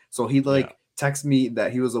me, so he text me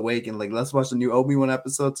that he was awake and like, let's watch the new Obi-Wan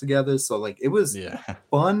episode together. So like it was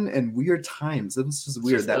fun and weird times. It was just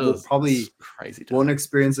weird. We'll probably won't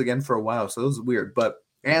experience again for a while. So it was weird. But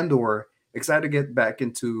Andor, excited to get back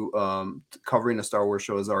into covering a Star Wars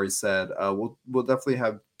show, as Ari said. We'll definitely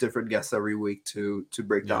have different guests every week to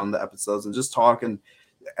break down the episodes and just talk and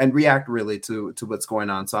react really to what's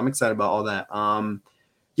going on. So I'm excited about all that. I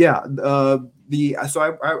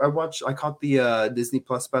caught the Disney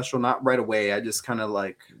Plus special not right away. I just kind of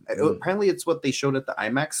like apparently it's what they showed at the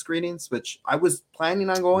IMAX screenings, which I was planning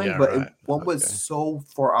on going, one was so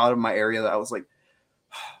far out of my area that I was like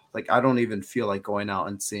I don't even feel like going out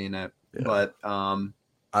and seeing it. But I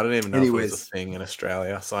don't even know if it was a thing in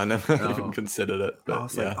Australia, so I never even considered it. But I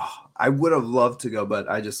was like, I would have loved to go, but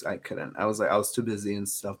I couldn't. I was too busy and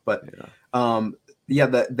stuff. But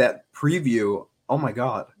that preview. Oh my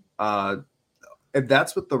God. If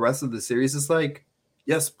that's what the rest of the series is like,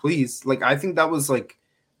 yes, please. Like, I think that was like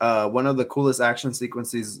one of the coolest action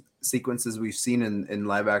sequences we've seen in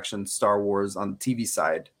live action Star Wars on the TV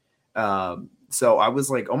side. So I was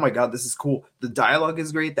like, oh my God, this is cool. The dialogue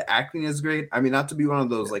is great. The acting is great. I mean, not to be one of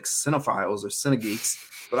those like cinephiles or cinegeeks,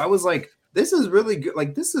 but I was like, this is really good.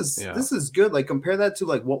 Like, this is good. Like, compare that to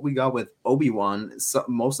like what we got with Obi-Wan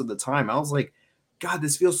most of the time. I was like, God,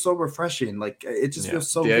 this feels so refreshing. Like it just feels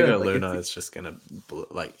so Diego good. Luna is just gonna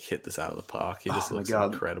like hit this out of the park. He just looks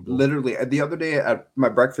incredible. Literally, the other day at my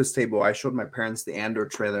breakfast table, I showed my parents the Andor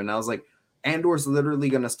trailer, and I was like, Andor's literally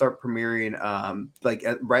gonna start premiering like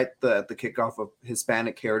at the kickoff of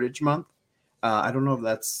Hispanic Heritage Month. I don't know if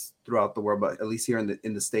that's throughout the world, but at least here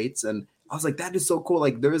in the States. And I was like, that is so cool.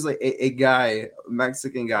 Like there was like a guy,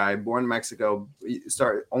 Mexican guy, born in Mexico,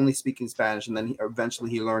 started only speaking Spanish, and then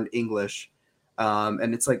eventually he learned English.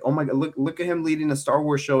 And it's like, oh my God, look at him leading a Star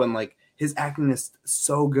Wars show, and like his acting is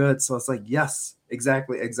so good. So it's like, yes,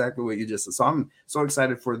 exactly what you just said. So I'm so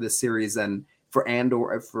excited for this series and for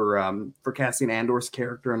Andor, for casting Andor's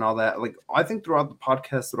character and all that. Like I think throughout the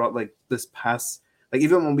podcast, throughout like this past, like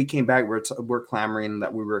even when we came back, we're clamoring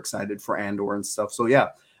that we were excited for Andor and stuff. So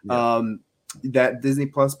yeah. That Disney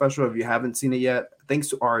Plus special, if you haven't seen it yet, thanks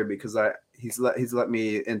to Ari, because he's let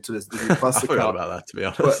me into his Disney Plus I account. forgot about that, to be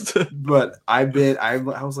honest. but I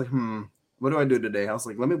was like, what do I do today? I was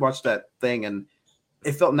like, let me watch that thing, and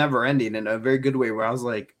it felt never ending in a very good way, where I was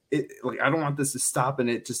like, I don't want this to stop, and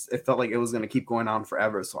it felt like it was going to keep going on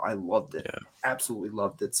forever. So I loved it. Absolutely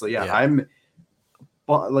loved it. So I'm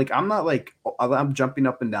not like I'm jumping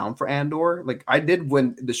up and down for Andor. Like I did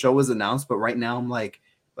when the show was announced, but right now I'm like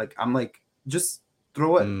just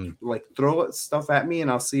throw it stuff at me, and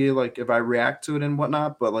I'll see like if I react to it and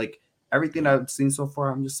whatnot. But like everything I've seen so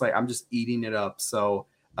far, I'm just eating it up. So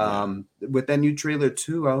with that new trailer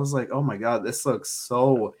too, I was like, oh my God, this looks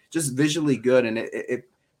so just visually good, and it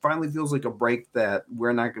finally feels like a break that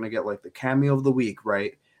we're not gonna get like the cameo of the week,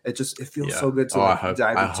 right? It feels so good to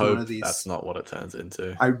dive into one of these. That's not what it turns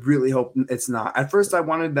into. I really hope it's not. At first, I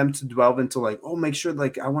wanted them to delve into like, make sure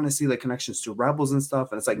like I want to see like connections to Rebels and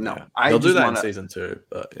stuff, and it's like no, they'll do that in season 2,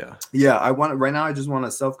 but I want it right now. I just want a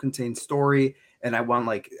self-contained story, and I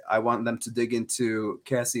want them to dig into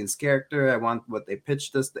Cassian's character. I want what they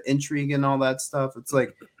pitched us, the intrigue and all that stuff. It's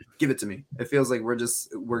like, give it to me. It feels like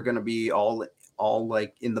we're gonna be all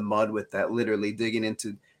like in the mud with that, literally digging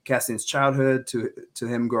into Cassian's childhood to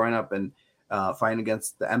him growing up and fighting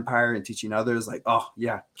against the Empire and teaching others. Like, oh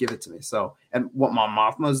yeah, give it to me. So, and what Mon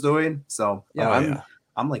Mothma's doing. So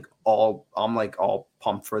I'm like all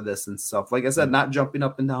pumped for this and stuff. Like I said, not jumping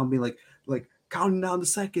up and down, being like counting down the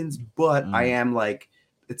seconds, but I am like,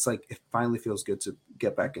 it's like it finally feels good to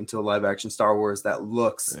get back into a live action Star Wars that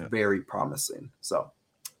looks very promising. So,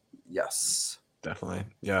 yes, definitely,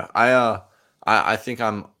 yeah. I think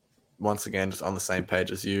I'm once again just on the same page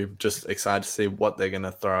as you, just excited to see what they're going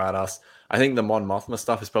to throw at us. I think the Mon Mothma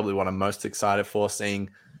stuff is probably what I'm most excited for, seeing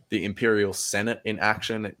the Imperial Senate in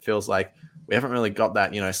action. It feels like we haven't really got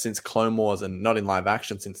that, since Clone Wars, and not in live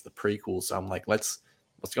action since the prequel. So I'm like, what's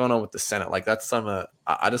going on with the Senate? Like that's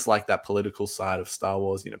I just like that political side of Star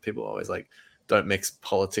Wars. People always like, don't mix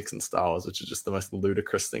politics and Star Wars, which is just the most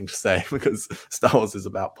ludicrous thing to say because Star Wars is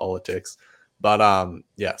about politics. But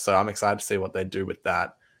so I'm excited to see what they do with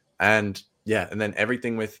that. And then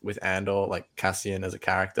everything with Andor, like Cassian as a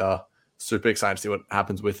character, super excited to see what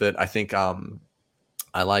happens with it. I think I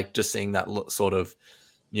like just seeing that sort of,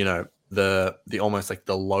 the almost like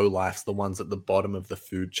the low lives, the ones at the bottom of the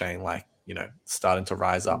food chain, like, starting to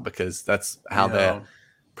rise up, because that's how they're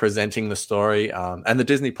presenting the story. And the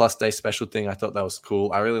Disney Plus Day special thing, I thought that was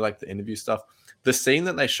cool. I really liked the interview stuff. The scene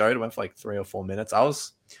that they showed went for like 3 or 4 minutes. I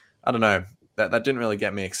don't know, that didn't really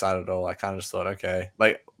get me excited at all. I kind of just thought, okay,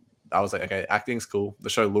 like, I was like, okay, acting's cool. The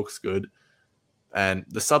show looks good. And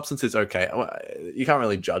the substance is okay. You can't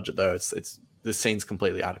really judge it though. It's the scene's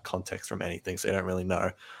completely out of context from anything, so you don't really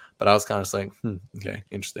know. But I was kind of just like, okay,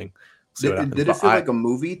 interesting. Did it feel like a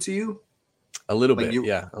movie to you? A little bit,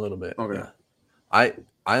 a little bit. Okay. Yeah.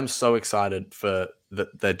 I am so excited for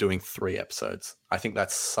that they're doing 3 episodes. I think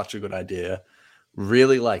that's such a good idea.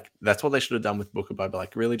 Really, like, that's what they should have done with Book of Boba.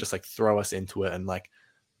 Like, really just like throw us into it, and like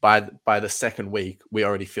by the second week, we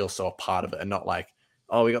already feel so a part of it, and not like,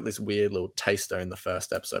 oh, we got this weird little taster in the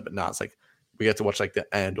first episode, but now it's like we get to watch like the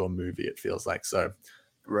Andor movie. It feels like so.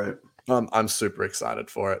 Right. I'm super excited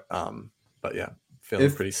for it. But yeah,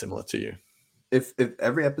 feeling pretty similar to you. If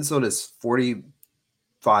every episode is 45-50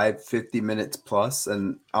 minutes plus,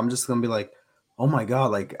 and I'm just gonna be like, oh my God,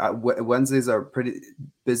 like Wednesdays are pretty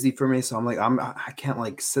busy for me, so I'm like, I can't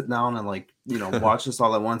like sit down and like watch this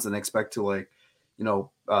all at once and expect to like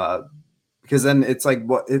because then it's like,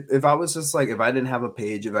 what if I was just like, if I didn't have a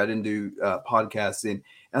page, if I didn't do podcasting, and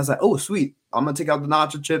I was like, oh sweet, I'm gonna take out the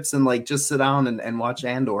nacho chips and like just sit down and watch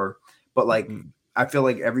Andor. But like I feel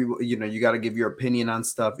like you got to give your opinion on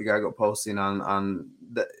stuff. You got to go posting on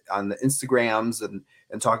the Instagrams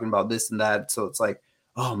and talking about this and that. So it's like,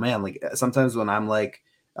 oh man, like sometimes when I'm like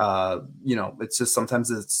you know, it's just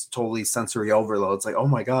sometimes it's totally sensory overload. It's like, oh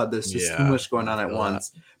my god, there's just too much going on at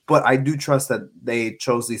once. But I do trust that they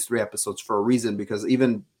chose these 3 episodes for a reason, because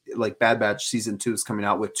even like Bad Batch season 2 is coming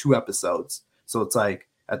out with 2 episodes, so it's like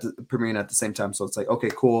premiering at the same time. So it's like, okay,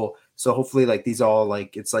 cool. So hopefully like these all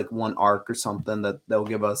like it's like one arc or something that they'll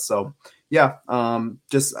give us. So yeah,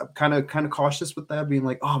 just kind of cautious with that, being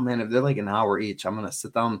like, oh man, if they're like an hour each, I'm gonna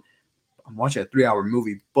sit down, I'm watching a 3-hour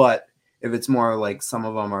movie. But if it's more like some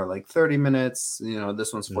of them are like 30 minutes, you know,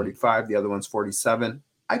 this one's 45, the other one's 47,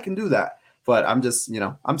 I can do that. But I'm just, you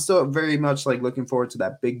know, I'm still very much like looking forward to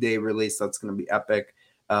that big day release. That's going to be epic.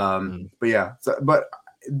 But yeah, but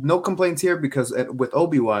no complaints here, because with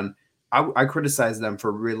Obi-Wan, I criticized them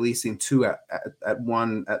for releasing 2 at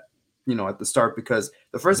one at, you know, at the start, because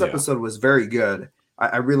the first episode was very good.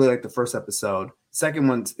 I really like the first episode. Second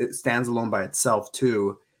one, it stands alone by itself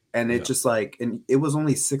too. And it just like, and it was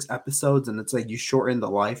only 6 episodes, and it's like you shorten the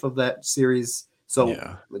life of that series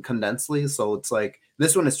so condensely. So it's like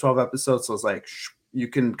this one is 12 episodes, so it's like you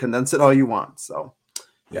can condense it all you want. So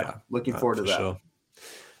yeah, looking forward to that. Sure.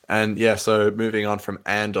 And yeah, so moving on from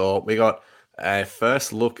Andor, we got a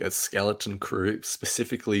first look at Skeleton Crew,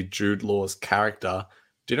 specifically Jude Law's character.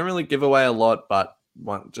 Didn't really give away a lot, but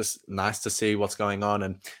just nice to see what's going on.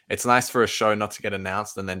 And it's nice for a show not to get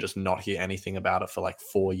announced and then just not hear anything about it for like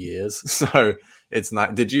 4 years. So it's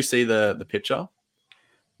nice. Did you see the picture?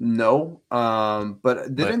 No,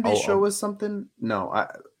 but didn't they show us something? No,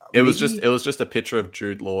 it was just a picture of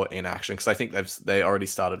Jude Law in action, because I think they already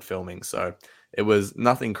started filming. So it was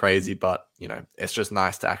nothing crazy, but you know, it's just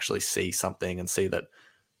nice to actually see something and see that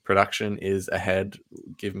production is ahead.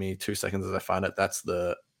 Give me 2 seconds as I find it. That's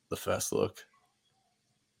the first look.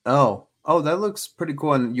 Oh, that looks pretty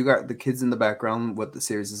cool. And you got the kids in the background, what the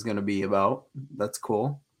series is going to be about. That's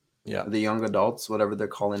cool. Yeah. The young adults, whatever they're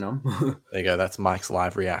calling them. There you go. That's Mike's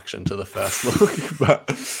live reaction to the first look.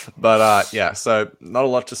 but yeah, so not a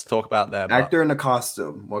lot to talk about there. Actor in a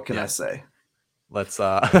costume. What can I say? We'll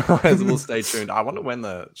stay tuned. I wonder when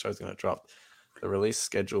the show's going to drop. The release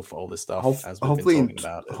schedule for all this stuff, hopefully in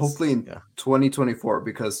 2024,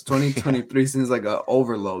 because 2023 seems like an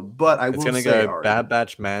overload. But it's going to go Bad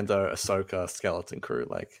Batch, Mando, Ahsoka, Skeleton Crew,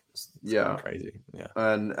 like crazy. Yeah,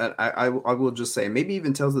 and I will just say maybe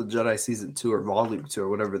even Tales of the Jedi season 2 or volume 2 or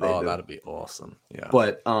whatever they do. Oh, that'd be awesome. Yeah.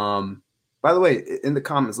 But by the way, in the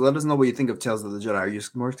comments, let us know what you think of Tales of the Jedi. Are you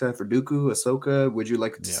more excited for Dooku, Ahsoka? Would you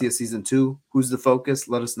like to see a season 2? Who's the focus?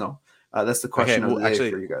 Let us know. That's the question of the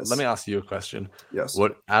day for you guys. Let me ask you a question. Yes.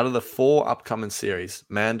 What out of the 4 upcoming series,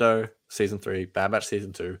 Mando season 3, Bad Batch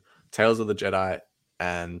season 2, Tales of the Jedi,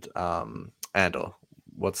 and Andor,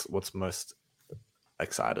 what's most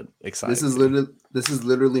exciting? This is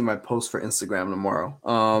literally my post for Instagram tomorrow.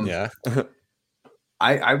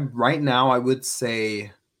 I right now I would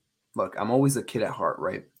say, look, I'm always a kid at heart,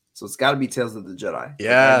 right? So it's got to be Tales of the Jedi.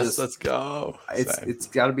 Yes, let's go. It's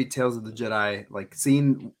got to be Tales of the Jedi. Like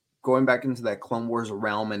going back into that Clone Wars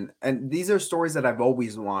realm, and these are stories that I've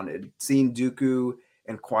always wanted. Seeing Dooku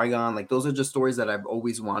and Qui-Gon, like those are just stories that I've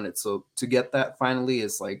always wanted. So to get that finally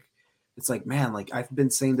is like, it's like, man, like I've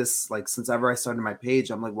been saying this like since ever I started my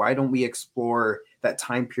page. I'm like, why don't we explore that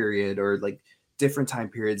time period or like different time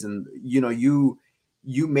periods? And you know, you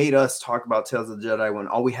made us talk about Tales of the Jedi when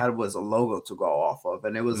all we had was a logo to go off of,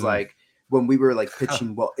 and it was like when we were like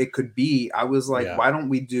pitching what it could be. I was like, why don't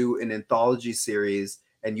we do an anthology series?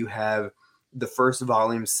 And you have the first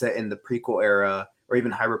volume set in the prequel era or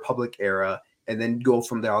even High Republic era, and then go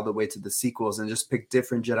from there all the way to the sequels and just pick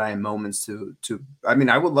different Jedi moments to I mean,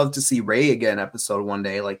 I would love to see Rey again episode one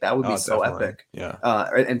day. Like that would be so epic. Yeah.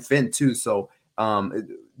 And Finn too. So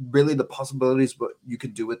really the possibilities what you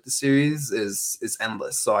could do with the series is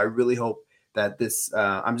endless. So I really hope that this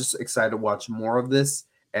I'm just excited to watch more of this.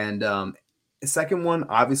 And the second one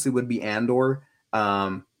obviously would be Andor.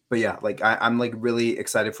 But yeah, like I'm like really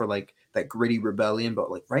excited for like that gritty rebellion.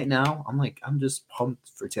 But like right now, I'm just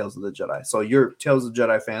pumped for Tales of the Jedi. So you're Tales of the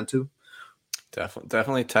Jedi fan too?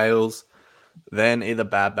 Definitely Tales. Then either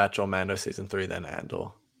Bad Batch or Mando season 3, then Andor.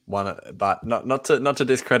 But not to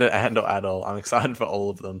discredit Andor at all. I'm excited for all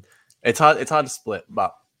of them. It's hard to split,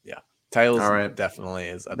 but yeah, Tales definitely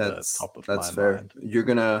is at the top of my mind. That's fair. You're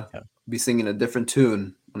gonna be singing a different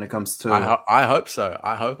tune when it comes to. I hope so.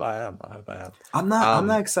 I hope I am. I'm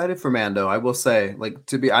not excited for Mando. I will say, like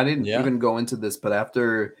I didn't even go into this, but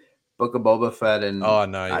after Book of Boba Fett and I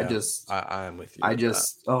am with you.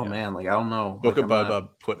 Man, like I don't know. Book of Boba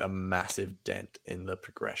put a massive dent in the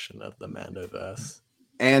progression of the Mandoverse.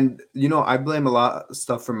 And you know, I blame a lot of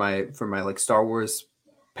stuff for my like Star Wars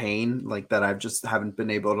pain, like that I've just haven't been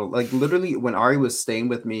able to like literally when Ari was staying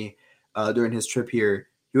with me during his trip here.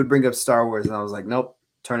 he would bring up Star Wars, and I was like, nope,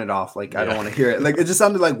 turn it off. Like I don't want to hear it. Like it just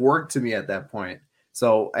sounded like work to me at that point.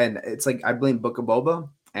 So, and it's like I blame Book of Boba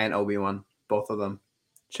and Obi-Wan, both of them.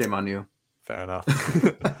 Shame on you. Fair enough.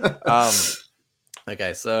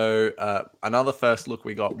 Okay, so another first look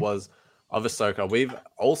we got was of Ahsoka. We've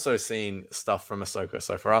also seen stuff from Ahsoka.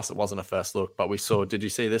 So for us, it wasn't a first look, but we saw. Did you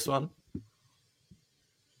see this one?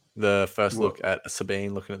 The first look at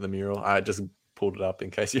Sabine looking at the mural. I just pulled it up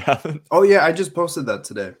in case you haven't. Oh yeah, I just posted that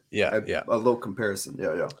today. Yeah. A little comparison.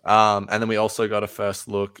 Yeah. And then we also got a first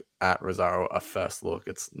look at Rosario. A first look.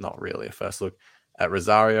 It's not really a first look at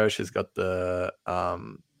Rosario. She's got the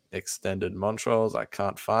extended Montrose. I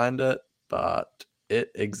can't find it, but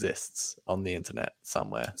it exists on the internet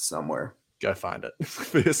somewhere. Go find it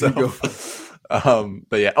for yourself.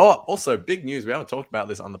 But yeah. Oh, also big news. We haven't talked about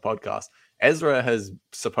this on the podcast. Ezra has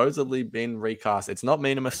supposedly been recast. It's not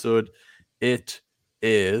Mina Masood. It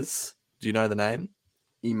is. Do you know the name?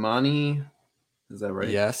 Imani. Is that right?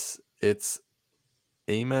 Yes. It's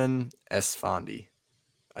Eamon Esfandi.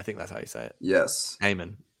 I think that's how you say it. Yes.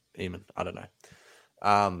 Eamon. I don't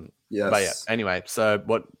know. Yes. But yeah. Anyway, so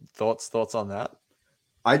what thoughts on that?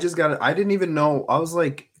 I just got it. I didn't even know. I was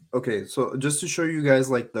like, okay, so just to show you guys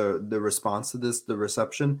like the response to this, the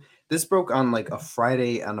reception, this broke on like a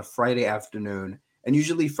Friday afternoon. And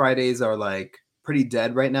usually Fridays are like pretty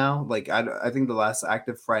dead right now. Like I think the last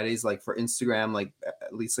active Fridays, like for Instagram, like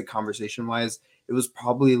at least like conversation wise, it was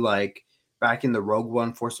probably like back in the Rogue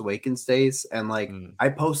One Force Awakens days. And like I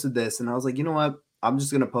posted this and I was like, you know what? I'm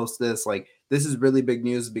just going to post this. Like this is really big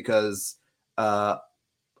news because a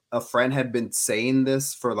friend had been saying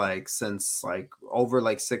this for like since like over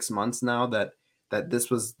like 6 months now that this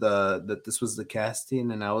was the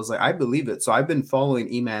casting, and I was like, I believe it. So I've been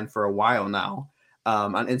following E-Man for a while now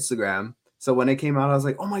on Instagram. So when it came out, I was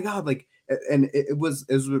like, oh my god, like, and it was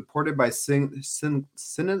reported by Cinelinx.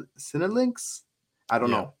 I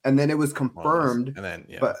don't know, and then it was confirmed, and then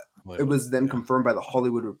but it was then confirmed by the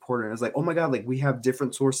Hollywood Reporter, and it's like, oh my god, like we have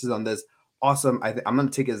different sources on this. Awesome. I'm gonna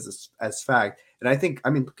take it as fact. And I think, I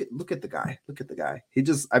mean, look at the guy. Look at the guy. He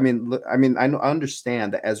just, I mean, I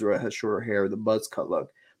understand that Ezra has shorter hair, the buzz cut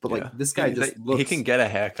look, but like this guy looks. He can get a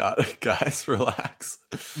haircut, guys. Relax.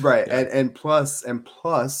 Right, yeah. and plus,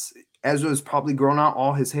 Ezra has probably grown out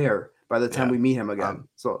all his hair by the time we meet him again.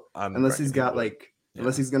 So unless he's got like,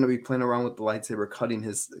 unless he's gonna be playing around with the lightsaber, cutting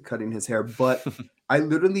his hair. But I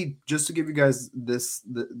literally, just to give you guys this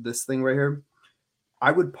thing right here,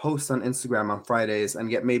 I would post on Instagram on Fridays and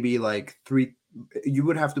get maybe like you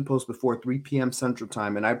would have to post before 3 p.m. Central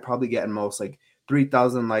Time, and I'd probably get at most like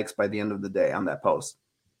 3,000 likes by the end of the day on that post.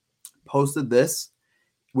 Posted this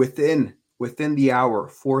within the hour,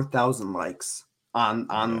 4,000 likes on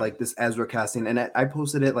like this Ezra casting, and I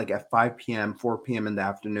posted it like at 5 p.m., 4 p.m. in the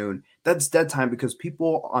afternoon. That's dead time because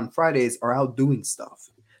people on Fridays are out doing stuff,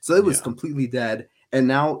 so it was completely dead. And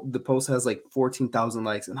now the post has like 14,000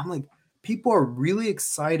 likes, and I'm like, people are really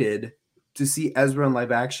excited to see Ezra in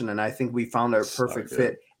live action, and I think we found our perfect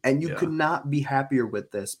fit. And you could not be happier with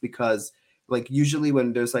this because, like, usually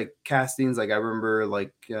when there's like castings, like I remember,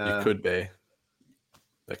 like there could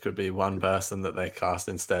be one person that they cast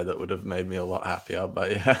instead that would have made me a lot happier.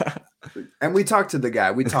 But yeah, and we talked to the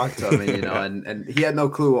guy, we talked to him, and you know, and he had no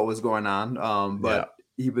clue what was going on. But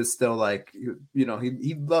he was still like, you know,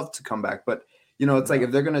 he'd love to come back, but. You know, it's like if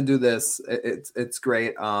they're gonna do this, it's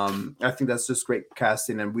great. I think that's just great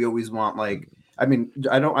casting, and we always want like. I mean,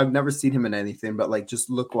 I've never seen him in anything, but like just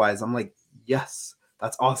look wise, I'm like, yes,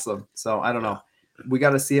 that's awesome. So I don't know, we got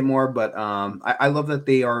to see it more, but I love that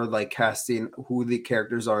they are like casting who the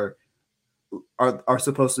characters are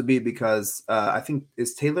supposed to be because I think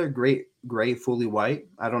is Taylor Gray fully white?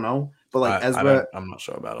 I don't know. But like Ezra, I'm not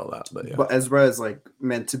sure about all that, but yeah. But Ezra is like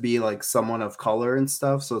meant to be like someone of color and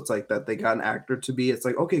stuff, so it's like that they got an actor to be. It's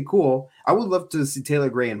like, okay, cool. I would love to see Taylor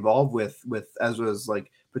Gray involved with Ezra's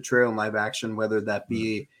like portrayal in live action, whether that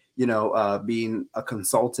be you know being a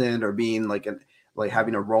consultant or being like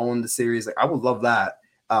having a role in the series. Like I would love that.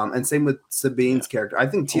 And same with Sabine's character. I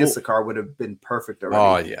think Tia Sakar would have been perfect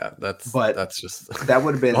already. Oh yeah, that's just that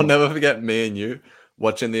would have been. I'll never forget me and you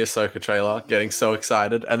watching the Ahsoka trailer, getting so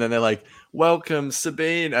excited, and then they're like, "Welcome,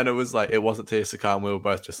 Sabine," and it was like it wasn't Tia Sakar, and we were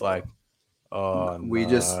both just like, "Oh we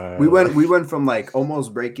no." we went from like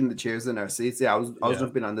almost breaking the chairs in our seats. Yeah, I was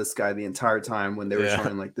jumping on this guy the entire time when they were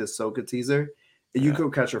showing like this Ahsoka teaser. You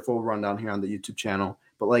could catch a full rundown here on the YouTube channel,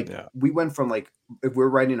 but like we went from like if we're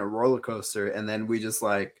riding a roller coaster, and then we just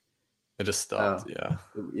like. It just stopped.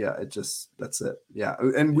 That's it. Yeah.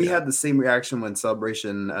 And we had the same reaction when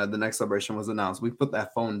the next celebration was announced. We put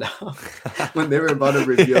that phone down when they were about to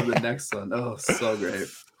reveal the next one. Oh, so great.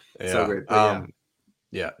 So great. But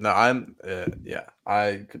Yeah, no,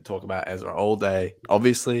 I could talk about Ezra all day.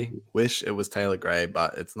 Obviously, wish it was Taylor Gray,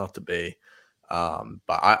 but it's not to be.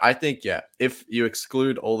 But I think, yeah, if you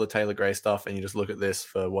exclude all the Taylor Gray stuff and you just look at this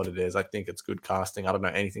for what it is, I think it's good casting. I don't know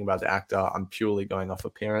anything about the actor. I'm purely going off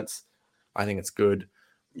appearance. I think it's good.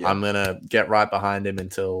 Yeah. I'm going to get right behind him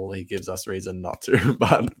until he gives us reason not to.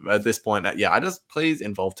 But at this point, yeah, I just please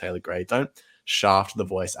involve Taylor Gray. Don't shaft the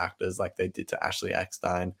voice actors like they did to Ashley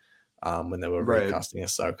Eckstein when they were recasting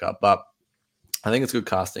Ahsoka. But I think it's good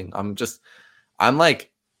casting. I'm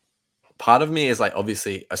like, part of me is like,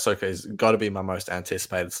 obviously Ahsoka has got to be my most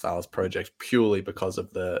anticipated Star Wars project purely because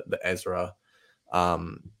of the Ezra,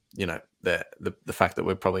 the fact that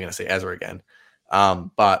we're probably going to see Ezra again.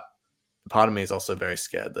 But part of me is also very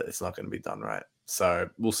scared that it's not going to be done right. So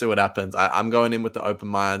we'll see what happens. I'm going in with the open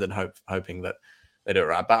mind and hoping that they do it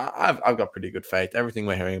right. But I've got pretty good faith. Everything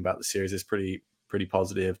we're hearing about the series is pretty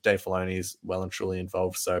positive. Dave Filoni is well and truly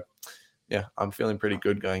involved. So yeah, I'm feeling pretty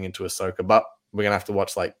good going into Ahsoka. But we're gonna have to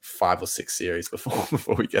watch like 5 or 6 series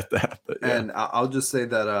before we get there. But, yeah. And I'll just say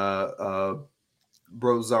that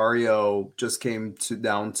Rosario just came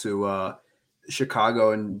down to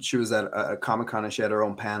Chicago, and she was at a Comic-Con, and she had her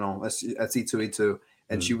own panel at C2E2,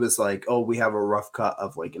 and she was like, "Oh, we have a rough cut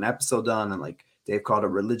of like an episode done," and like Dave called it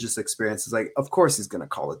religious experience. It's like, of course he's gonna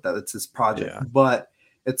call it that. It's his project, but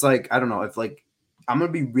it's like, I don't know if like. I'm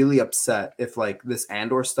gonna be really upset if like this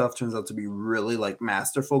Andor stuff turns out to be really like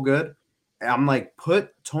masterful good. I'm like,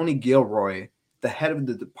 put Tony Gilroy, the head of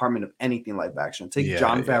the department of anything live action, take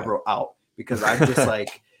Jon Favreau out, because I'm just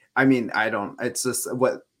like, I mean, it's just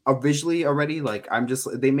visually already, like,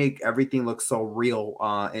 they make everythty look so real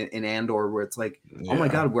in Andor, where it's like, oh my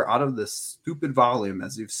God, we're out of this stupid volume,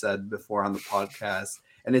 as you've said before on the podcast.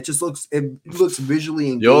 And it looks visually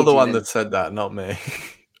engaging. You're the one that said that, not me.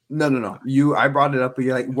 No. I brought it up, but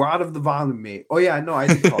you're like, we're out of the volume, mate. Oh yeah, I know I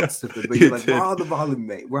did call it stupid, but you're like, we're out of the volume,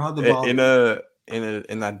 mate. We're out of the volume.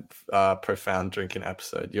 In that profound drinking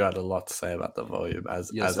episode, you had a lot to say about the volume,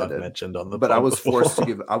 as I've mentioned on the. But I was forced to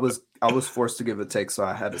give. I was forced to give a take, so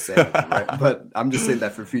I had to say it, right? But I'm just saying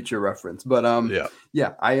that for future reference. But I'm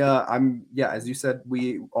as you said,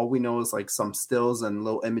 all we know is like some stills and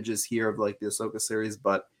little images here of like the Ahsoka series,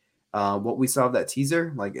 but. What we saw of that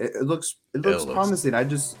teaser, like it looks promising. I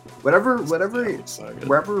just wherever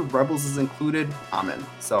Rebels is included, I'm in.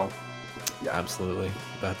 So yeah, absolutely.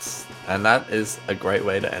 That is a great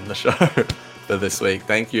way to end the show for this week.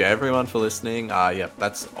 Thank you everyone for listening.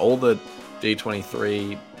 That's all the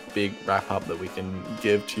D23 big wrap up that we can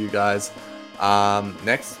give to you guys.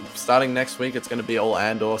 Starting next week, it's going to be all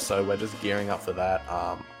Andor, so we're just gearing up for that.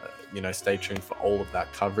 Stay tuned for all of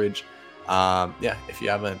that coverage. If you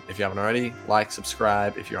haven't already, like,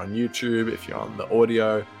 subscribe. If you're on YouTube, if you're on the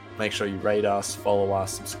audio, make sure you rate us, follow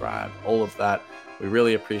us, subscribe, all of that. We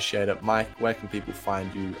really appreciate it. Mike, where can people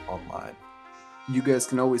find you online? You guys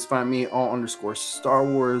can always find me _Star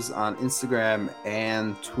Wars on Instagram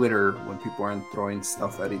and Twitter. When people aren't throwing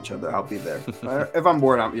stuff at each other, I'll be there. If I'm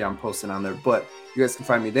bored, I'm posting on there. But you guys can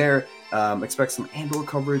find me there. Expect some Andor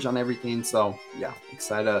coverage on everything. So yeah,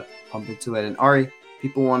 excited to pump into it. And Ari,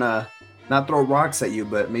 people want to not throw rocks at you,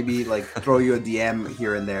 but maybe like throw you a DM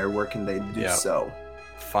here and there. Where can they do so?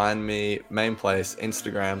 Find me, main place,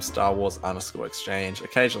 Instagram, Star Wars _exchange,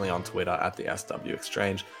 occasionally on Twitter at the SW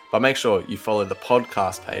Exchange. But make sure you follow the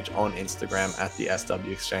podcast page on Instagram at the SW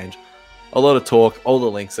Exchange. A lot of talk, all the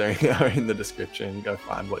links are in the description. Go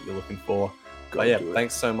find what you're looking for.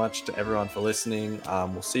 Thanks so much to everyone for listening.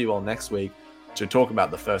 We'll see you all next week to talk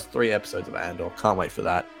about the first 3 episodes of Andor. Can't wait for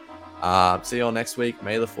that. See you all next week.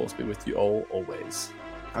 May the Force be with you all always.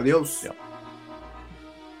 Adios. Yep.